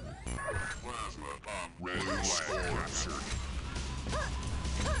 Red flag captured.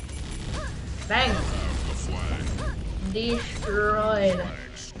 Bang. The flag. Destroyed.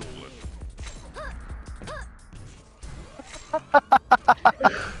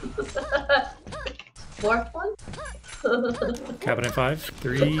 Fourth one? Cabinet 5,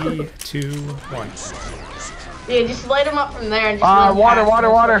 3, 2, 1. Yeah, just light him up from there and just water.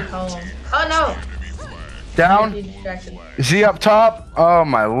 Oh no! Down. He's distracted. Is he up top? Oh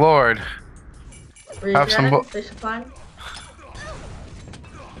my lord. Have some Fish supply.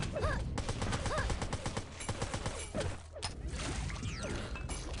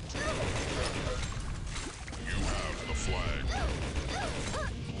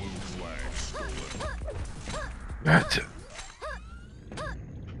 That's it.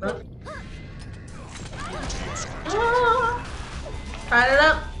 Turn it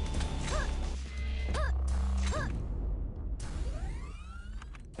up.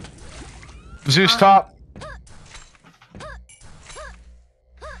 Zeus top.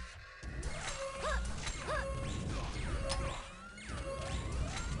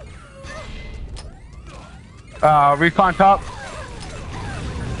 Recon top.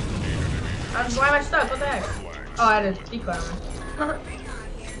 Why am I stuck? What the heck? Oh, I had a decoy on.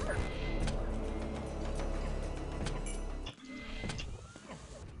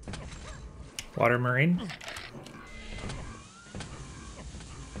 Water Marine.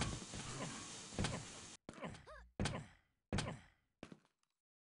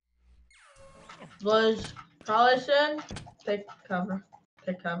 Was Collison? Take cover.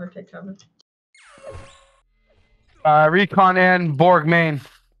 Take cover. Take cover. Recon and Borg main.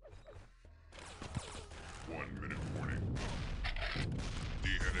 1 minute warning. The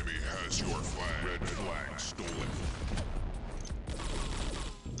enemy has your flag. Red flag stolen.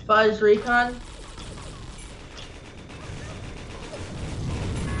 Fuzz recon.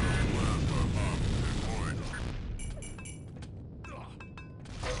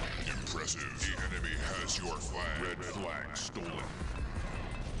 Impressive. The enemy has your flag. Red flag stolen.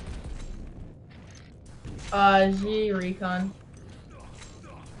 Z recon.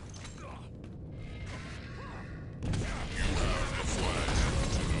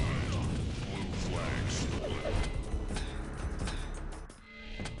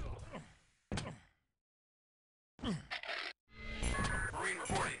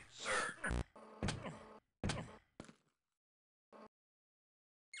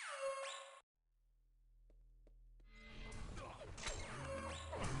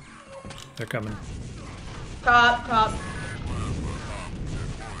 They're coming. Top.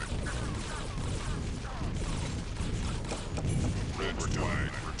 Red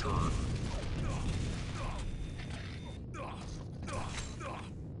flag return.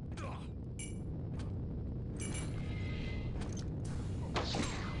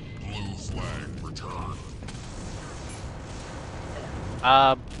 Blue flag return.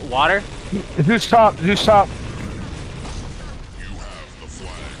 Water? Zeus top. You have the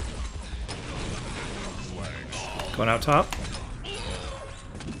flag. Going out top.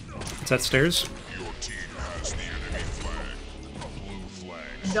 It's that stairs. Your team has the enemy flag. Blue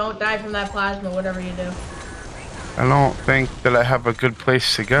flag. Don't die from that plasma, whatever you do. I don't think that I have a good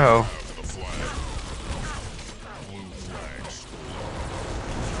place to go. The flag. Blue flag.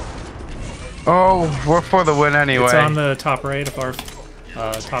 Oh, we're for the win anyway. It's on the top right of our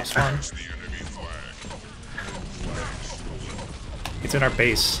top spawn. The enemy flag. It's in our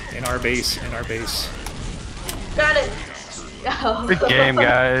base. In our base. Got it. Good game,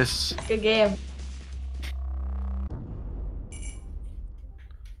 guys. Good game.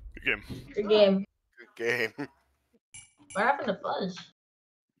 Good game. Good game. Good game. What happened to Fuzz?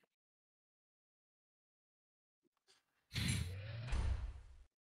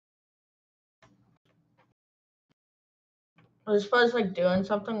 Was Fuzz like doing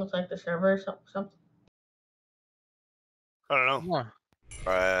something with like the server or something? I don't know. Yeah.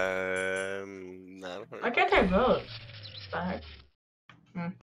 I don't know. Why can't I vote? What the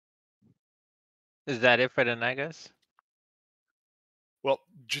heck? Is that it for tonight, guys? Well,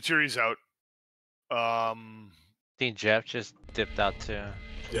 Jatiri's out. I think Jeff just dipped out too.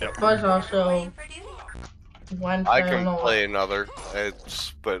 Yeah. Fuzz also went. I don't can know play another,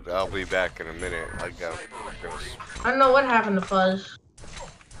 but I'll be back in a minute. I don't know what happened to Fuzz.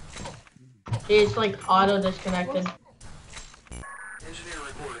 He's like auto disconnected.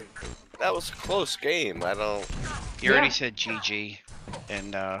 That was a close game. I don't. He already said GG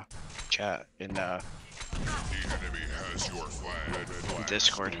in chat in The enemy has your flag. Red flag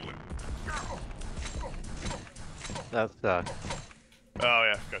Discord. stolen. That sucks. Oh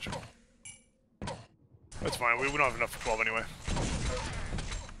yeah, gotcha. That's fine. We don't have enough for 12 anyway.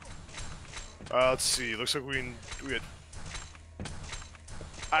 Let's see. Looks like we had.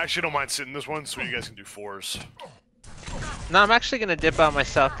 I actually don't mind sitting this one, so you guys can do 4s. No, I'm actually gonna dip out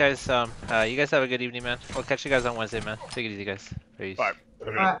myself, guys. You guys have a good evening, man. We'll catch you guys on Wednesday, man. Take it easy, guys. Peace. All right.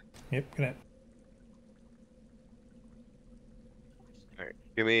 Alright. Yep, good night. Alright,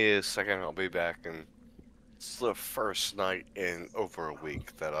 give me a second, I'll be back, and it's the first night in over a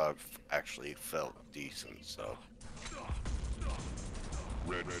week that I've actually felt decent, so.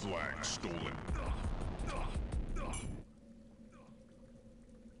 Red flag stolen.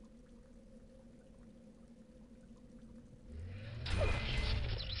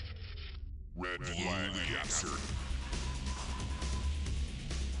 Red flag captured.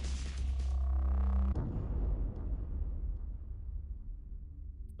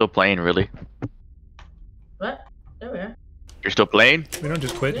 Still playing, really? What? There we are. You're still playing? We don't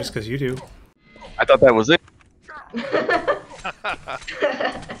just quit just because you do. I thought that was it. I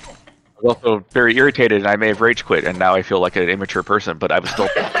was also very irritated, and I may have rage quit, and now I feel like an immature person, but I was still.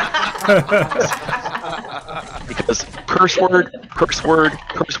 Because curse word,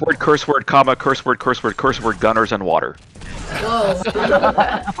 comma, curse word, gunners and water. Whoa.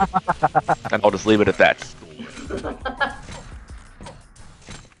 And I'll just leave it at that.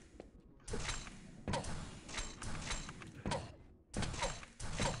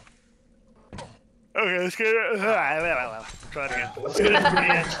 Okay, let's get it. Try it again. Let's get it to the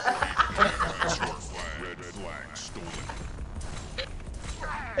end. Red flag stolen.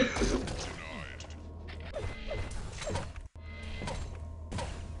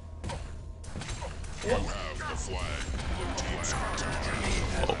 You have the flag. Blue team's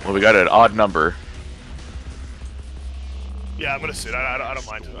contact. Well, we got an odd number. Yeah, I'm gonna sit. I don't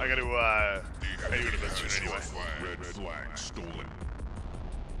mind. I gotta go to bed soon anyway. Red flag stolen.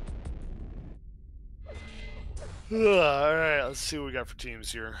 Alright, let's see what we got for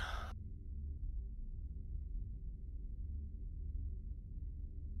teams here.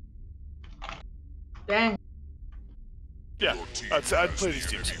 Dang. Yeah, I'd play these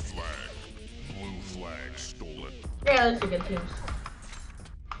teams. Flag. Blue flag stolen. Yeah, those are good teams.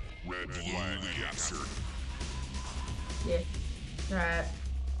 Red flag captured. Yeah. Alright.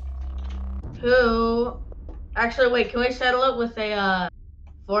 Who... Actually, wait, can we settle it with a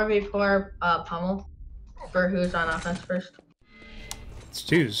 4v4 pummel? For who's on offense first? It's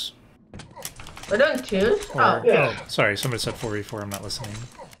 2s. We're doing 2s? Or, Oh. oh, sorry, somebody said 4v4, I'm not listening.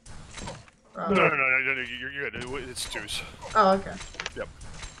 No, you're good. It's 2s. Oh, okay. Yep.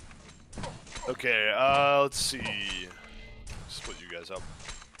 Okay, let's see. Split you guys up.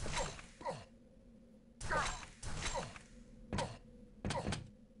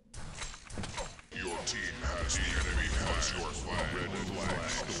 Your team has the enemy has your flag. Red flag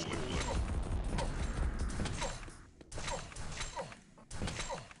stolen.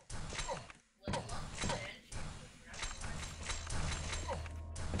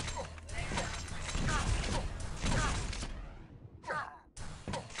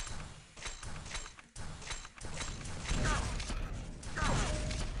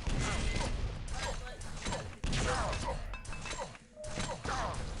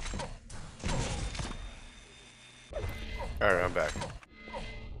 Alright, I'm back.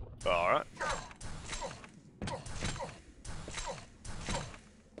 Alright.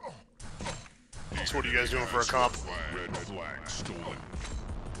 So what are you guys doing for a comp? Red flag stolen.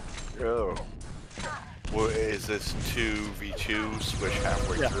 Oh. Well, is this 2v2 switch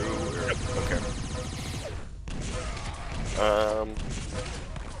halfway through? Or? Okay.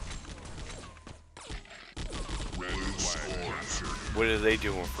 Red flag captured. What are they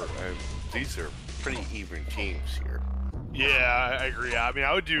doing for? These are pretty even teams here. Yeah, I agree. I mean,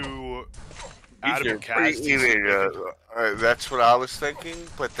 I would do Adam These are and Cass. pretty even. That's what I was thinking,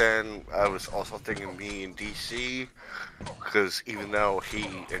 but then I was also thinking me and DC, because even though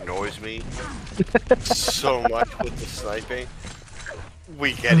he annoys me so much with the sniping,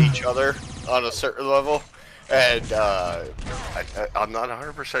 we get each other on a certain level. And I'm not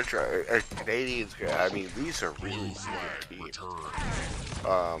 100% sure. Canadians, I mean, these are really good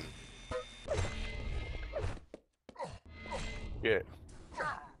teams. Yeah.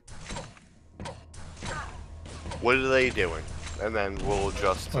 What are they doing? And then we'll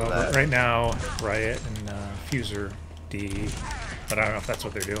adjust to Well, that. right now, Riot and Fuser D, but I don't know if that's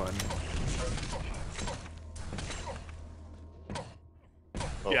what they're doing.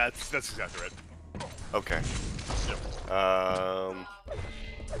 Oh. Yeah, that's exactly right. Okay. Yep.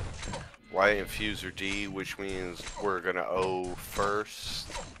 Riot and Fuser D, which means we're gonna O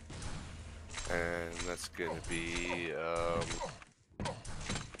first. And that's gonna be,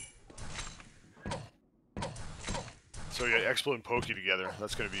 So yeah, Explo and Pokey together.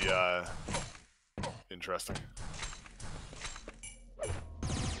 That's gonna be Interesting.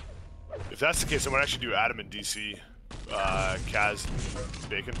 If that's the case, I might actually do Adam and DC, Kaz,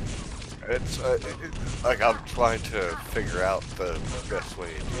 Bacon. It's like I'm trying to figure out the best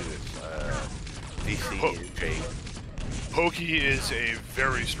way to do this. DC and Jake. Pokey is a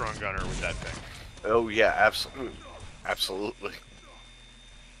very strong gunner with that thing. Oh yeah, absolutely, absolutely.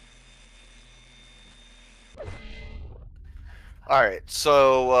 All right,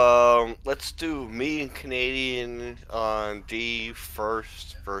 so let's do me and Canadian on D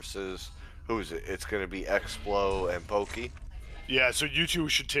first versus who is it? It's gonna be Explo and Pokey. Yeah, so you two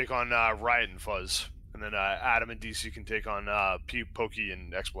should take on Riot and Fuzz, and then Adam and DC can take on Pokey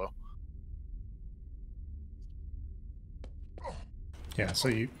and Explo. Yeah, so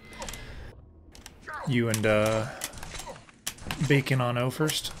you and Bacon on O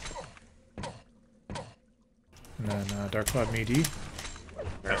first. And then Dark Cloud me D.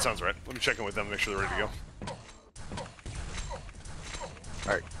 That sounds right. Let me check in with them, make sure they're ready to go.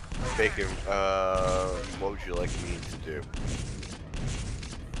 Alright, Bacon, what would you like me to do?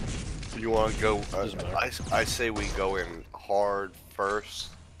 You want to go, I say we go in hard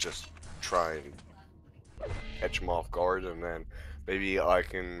first, just try and catch them off guard, and then maybe I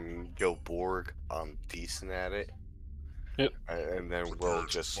can go Borg, I'm decent at it. Yep. And then we'll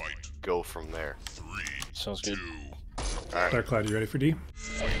just go from there. Sounds good. Alright. Dark Cloud, you ready for D?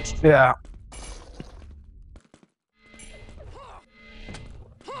 Yeah.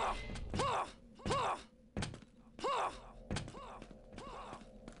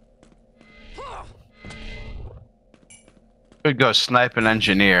 Could go snipe and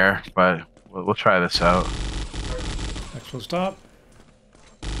engineer, but we'll try this out. Explo's top.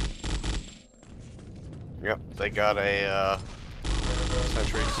 Yep, they got a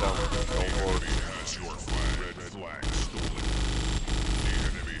sentry, so don't worry.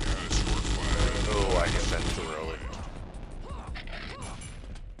 Oh, I hit that too early.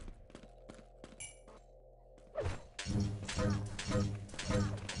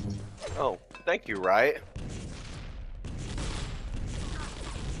 Oh, thank you, Riot.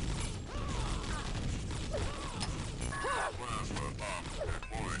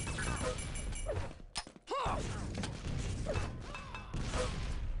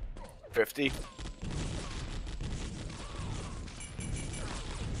 $50.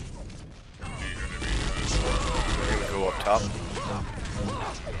 We're gonna go up top.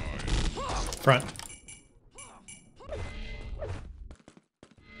 Front.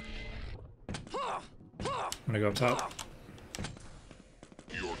 I'm gonna go up top.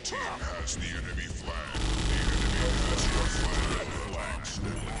 Your team has the enemy flag. The enemy has your flag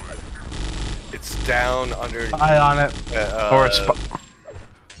stolen. It's down underneath. Eye on it. Or it's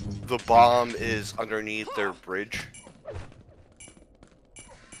the bomb is underneath their bridge.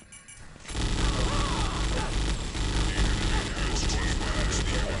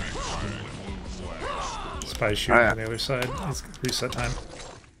 Spy shooting on the other side. It's reset time.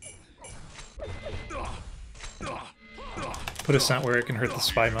 Put a scent where it can hurt the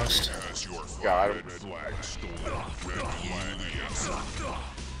spy most. Got him.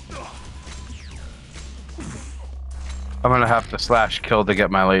 I'm gonna have to slash kill to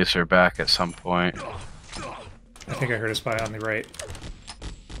get my laser back at some point. I think I heard a spy on the right.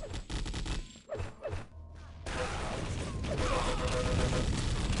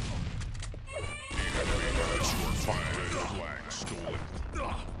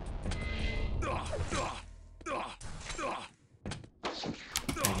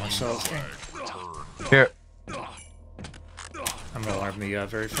 Marcel's game. Here. I'm gonna alarm the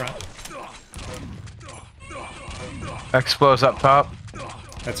very front. Explo's up top.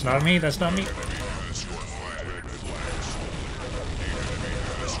 That's not me, that's not me.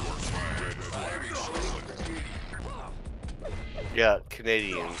 Yeah,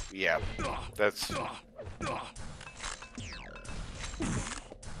 Canadian. Yeah, that's.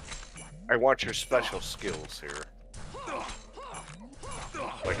 I want your special skills here.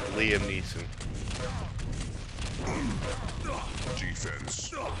 Like Liam Neeson.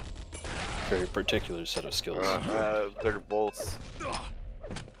 Defense. Very particular set of skills. They're both.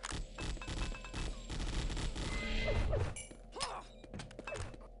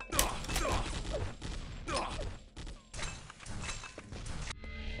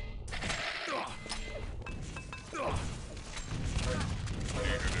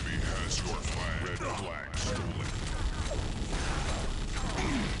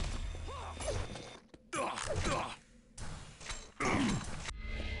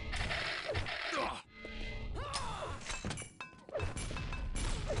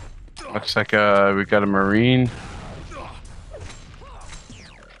 Looks like we got a Marine.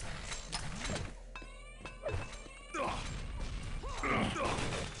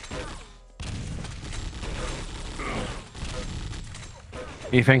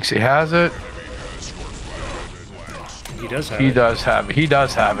 He thinks he has it. He does have He it. does have it. He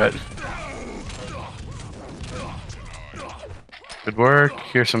does have it. Good work.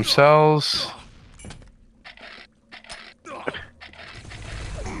 Here's some cells.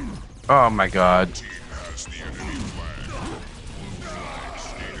 Oh my god.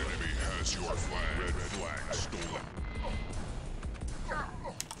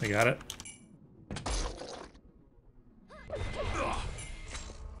 We got it.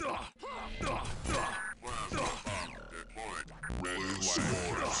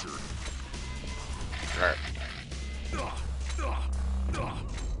 Alright.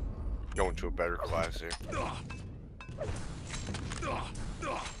 Going to a better class here.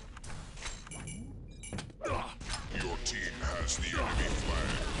 Your team has the enemy flag.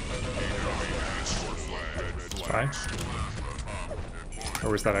 The enemy has your flag. Red Spy. Or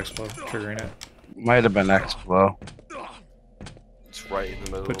was that Expo triggering it? Might have been Explo. It's right in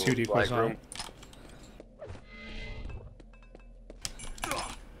the middle Put 2 of the decoys flag on room. it.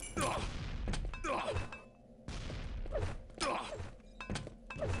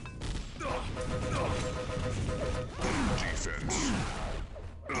 defense.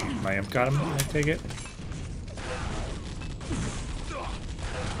 My imp got him, I take it.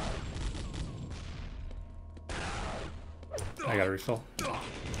 I gotta refill.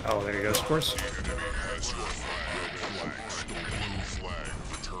 Oh, there he goes, of course. The enemy has your flag. Red flag. Blue flag.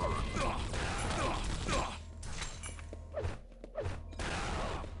 Return.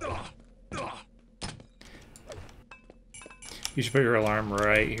 You should put your alarm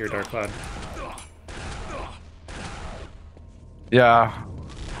right here, Dark Cloud. Yeah.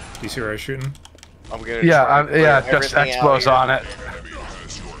 Do you see where I was shooting? I'm gonna Yeah, try and clear yeah, just everything out Explo's here. on it.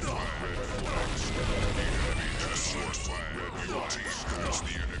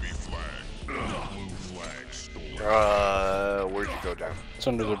 Where'd you go down? It's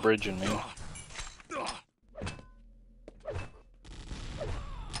under the bridge in me.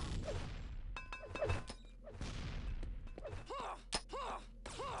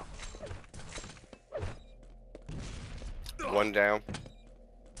 One down.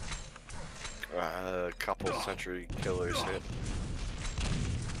 A couple sentry killers hit.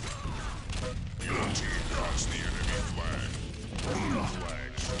 Your team has the enemy flag. Blue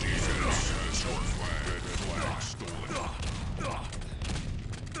flags. Defense has your flag. Red flag stolen.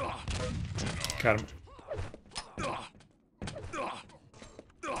 Got him.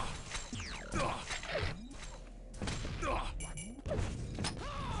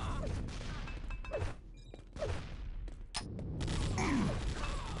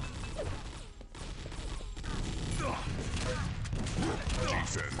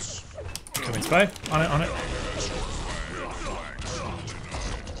 Defense. Coming spy. On it, on it.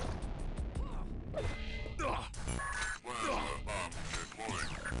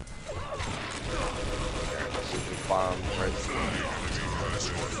 Bomb right.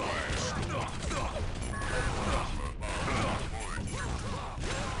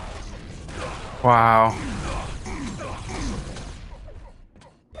 Wow.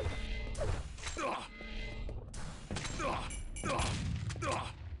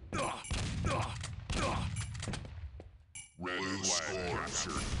 Red flag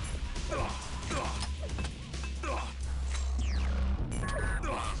captured.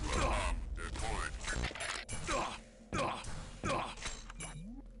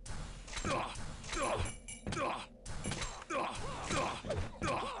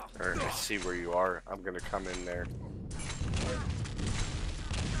 Alright, I see where you are. I'm gonna come in there.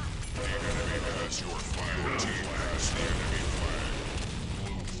 The enemy has your flag. Your team has the enemy flag.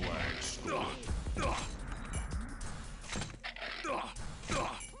 Blue flag stolen.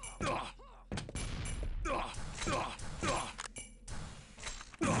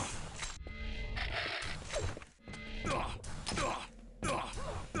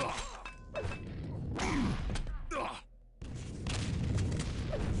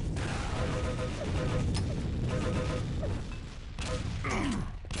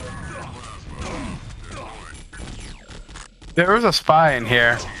 There was a spy in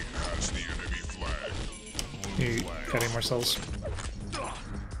here. Has the enemy flag. You got any more cells?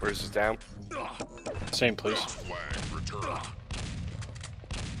 Where's it down? Same place. Flag return.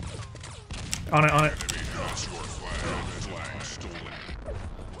 On it, on it. Enemy has your flag. Flag stolen.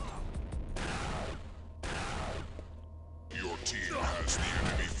 Your team has the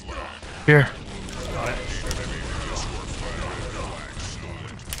enemy flag. Here. On it. The enemy has your flag. Flag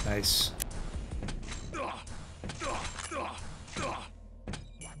stolen. Nice.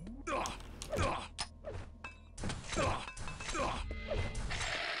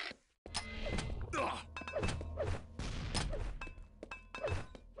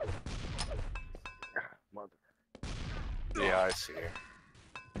 see here.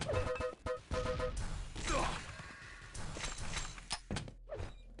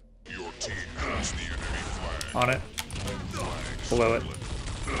 Your team has the enemy flag. On it. Below it.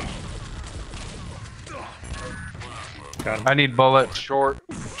 Got him. I need bullets. Short.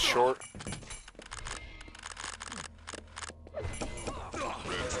 Short.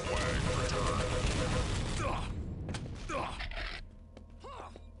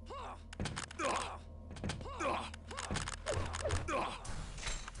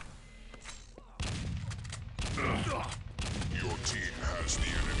 Your team has the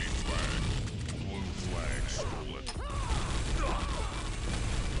enemy flag. Blue flag stolen.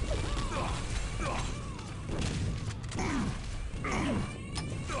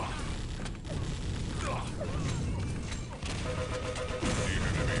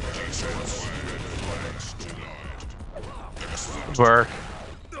 Work.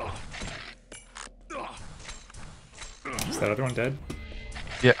 Is that other one dead?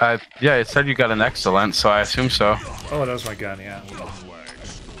 Yeah, yeah, it said you got an excellent, so I assume so. Oh, that was my gun, yeah.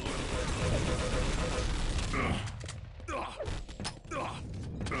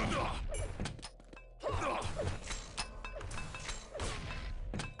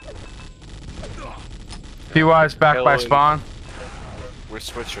 PY's back by spawn. We're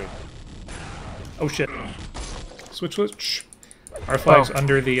switching. Oh shit. Switch, switch. Our flag's Oh.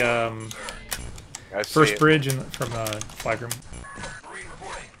 under the I see first it. bridge from flag room.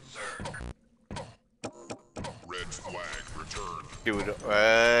 Red flag returned. Dude,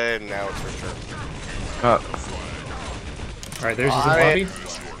 now it's returned. Alright, there's his Got lobby. it.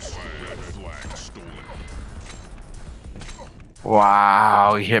 Red flag stolen.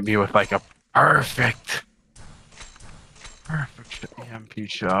 Wow, he hit me with like a perfect EMP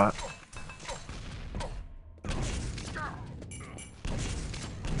shot.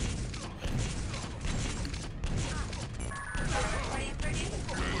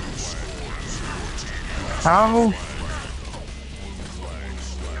 How?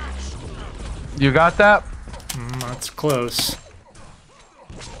 You got that? That's close.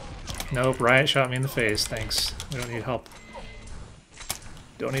 Nope, Riot shot me in the face, thanks. We don't need help.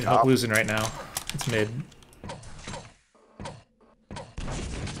 Don't need help losing right now. It's mid. Your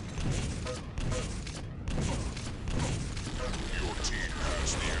team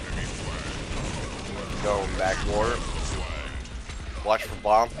has the enemy flag. Going back water. Watch for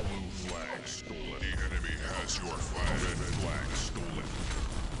bomb. Blue flag stolen. The enemy has your flag. Red flag stolen.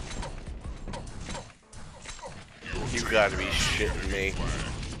 You gotta be shitting me.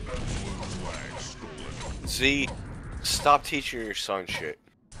 Z, stop teaching your son shit.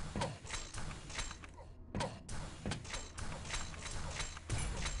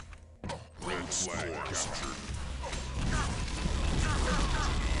 Red flag captured.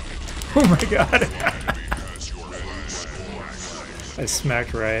 Oh my god! Enemy has your flag. I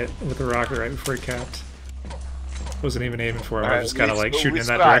smacked Riot with a rocket right before he capped. Wasn't even aiming for him, I was just kinda like shooting in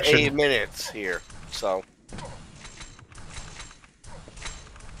that direction. 8 minutes here, so.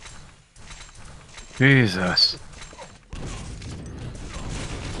 Jesus.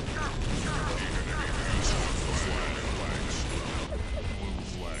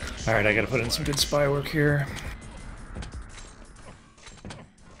 Alright, I gotta put in some good spy work here.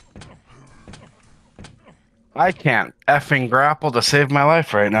 I can't effing grapple to save my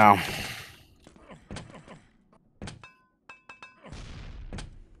life right now.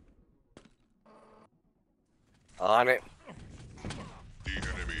 On it. The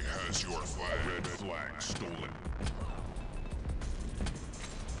enemy has your flag. Red flag stolen.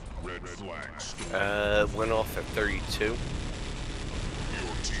 Red flag stolen. Went off at 32. Your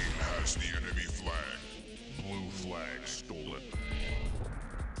team has the enemy flag. Blue flag stolen.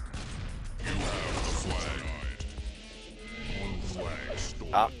 You have the flag. Blue flag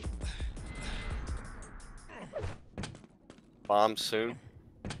stolen. Up. Bomb soon.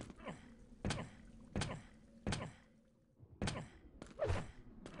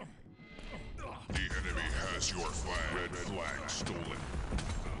 The enemy has your flag. Red flag stolen.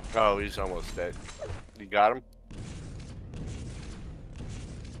 Oh, he's almost dead. You got him?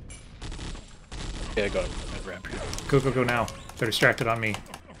 Yeah, I got him. I ramp here. Go, go, go now. They're distracted on me.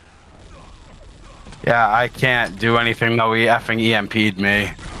 Yeah, I can't do anything though. He effing EMP'd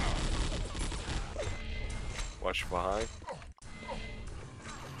me. Watch behind.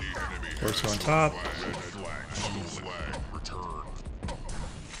 The enemy Force has on your top. flag. Red flag. Blue flag returned.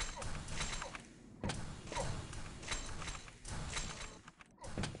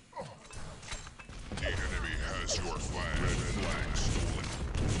 The enemy has your flag. Red flag stolen.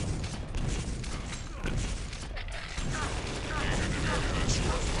 The enemy has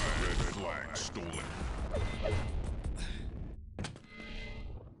your flag. Red flag stolen.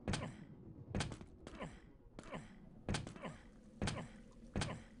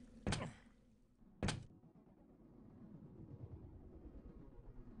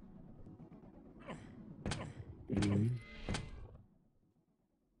 Coming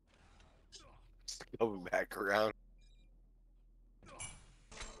back around. All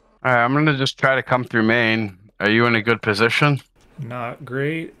right, I'm gonna just try to come through main. Are you in a good position? Not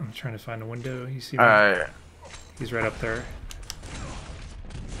great. I'm trying to find a window. You see me? All right. He's right up there.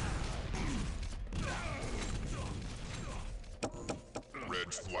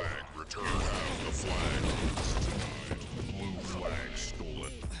 Red flag, return now the flag. Blue flag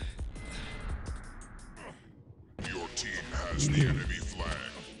stolen. Your team has the enemy flag.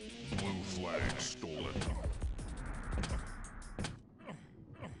 Blue flag stolen.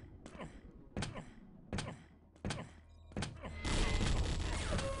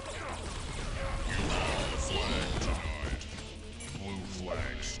 Blue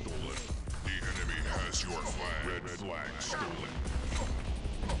flag stolen. The enemy has your flag. Red flag stolen.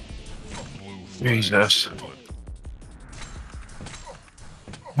 Blue flag Jesus. stolen.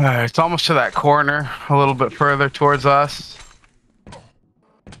 All right, it's almost to that corner, a little bit further towards us.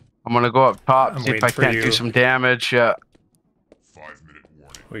 I'm gonna go up top, I'm see if waiting I for can't you. do some damage. Yeah. 5-minute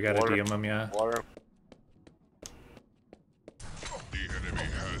warning. We got Water. to DM him, yeah. Water. The enemy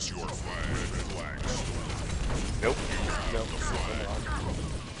has your flag. Red flag stolen. Nope. You have Nope. the flag.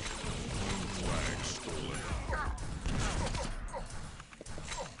 Blue flag stolen.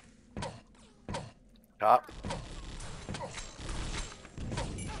 Top.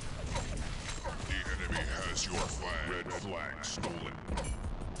 The enemy has your flag. Red flag stolen.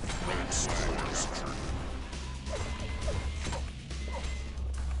 Red flag captured.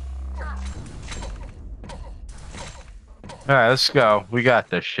 All right, let's go. We got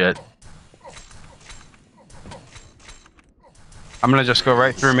this shit. I'm gonna just go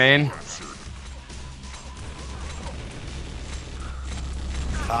right through main.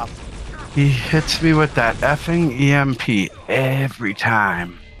 Top. He hits me with that effing EMP every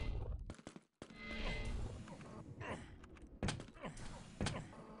time.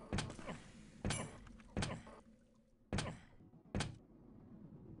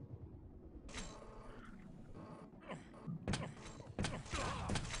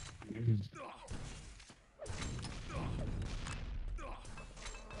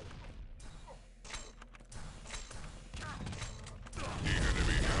 The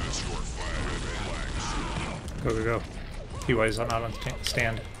enemy has your flag. Red flag stolen. Go, go, go. PY's not on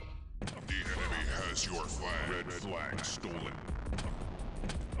stand. The enemy has your flag. Red flag stolen.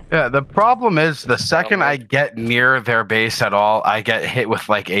 Yeah, the problem is the second I get near their base at all, I get hit with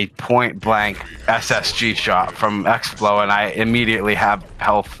like a point blank SSG shot from Explo, and I immediately have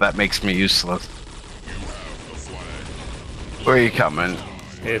health that makes me useless. Where are you coming?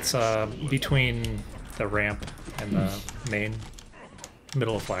 It's between the ramp and the main.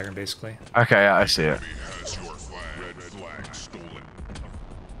 Middle of Flagger, basically. Okay, yeah, I see it. Enemy has your flag. Red flag stolen.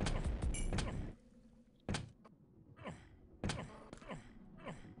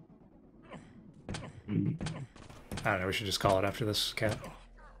 I don't know, we should just call it after this, Cat.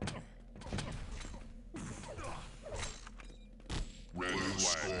 Red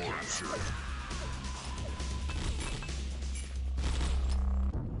flag captured.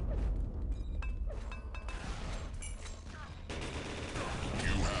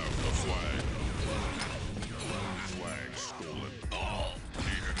 You have the flag. Blue flag stolen. The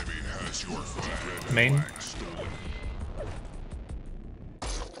enemy has your flag. Red Main. flag stolen.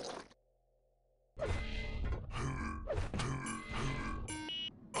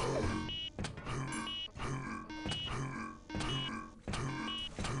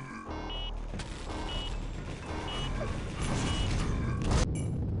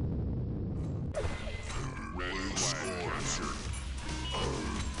 Red flag captured.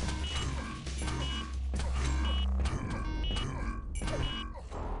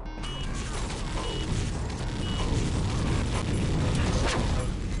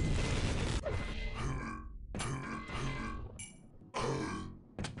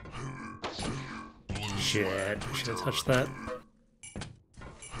 Shit, I should have touched that.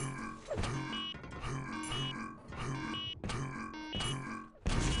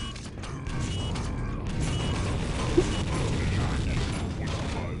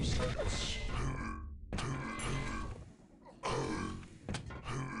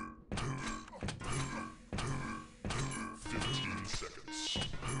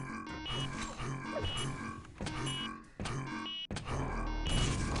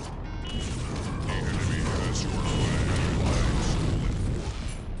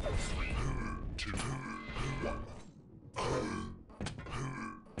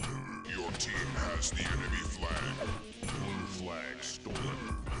 Your team has the enemy flag. Blue flag stolen.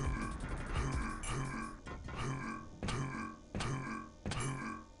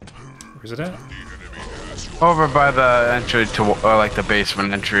 Where's it at? The enemy Over by the entry to like the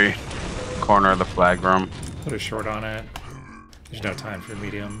basement entry corner of the flag room. Put a short on it. There's no time for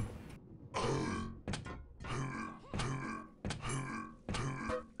medium.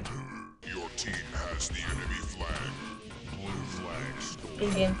 Your team has the enemy flag. Blue flag stolen.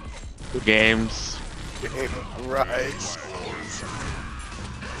 Good game. Good games. Right.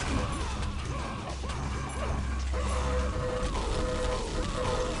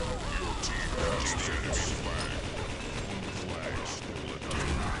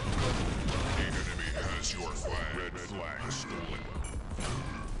 Your flag. Red flag stolen.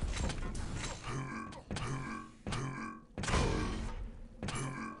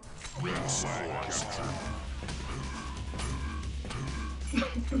 Red flag captured.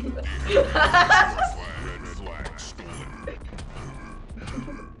 Red flag stolen.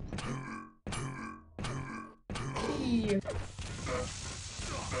 Yeah.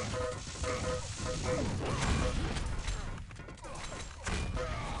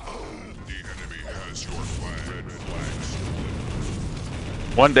 The enemy has your flag. Red flag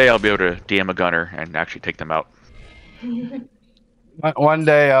stolen. One day I'll be able to DM a gunner and actually take them out. One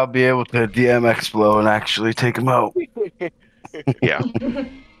day I'll be able to DM Explo and actually take him out. Yeah.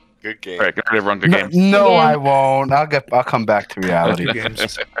 Good game. All right, good night, everyone. Good No, games. no, Good game. I won't. I'll come back to reality. Good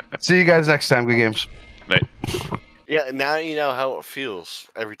games. See you guys next time. Good games. Night. Yeah, now you know how it feels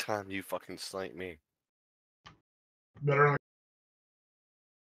every time you fucking snipe me. Better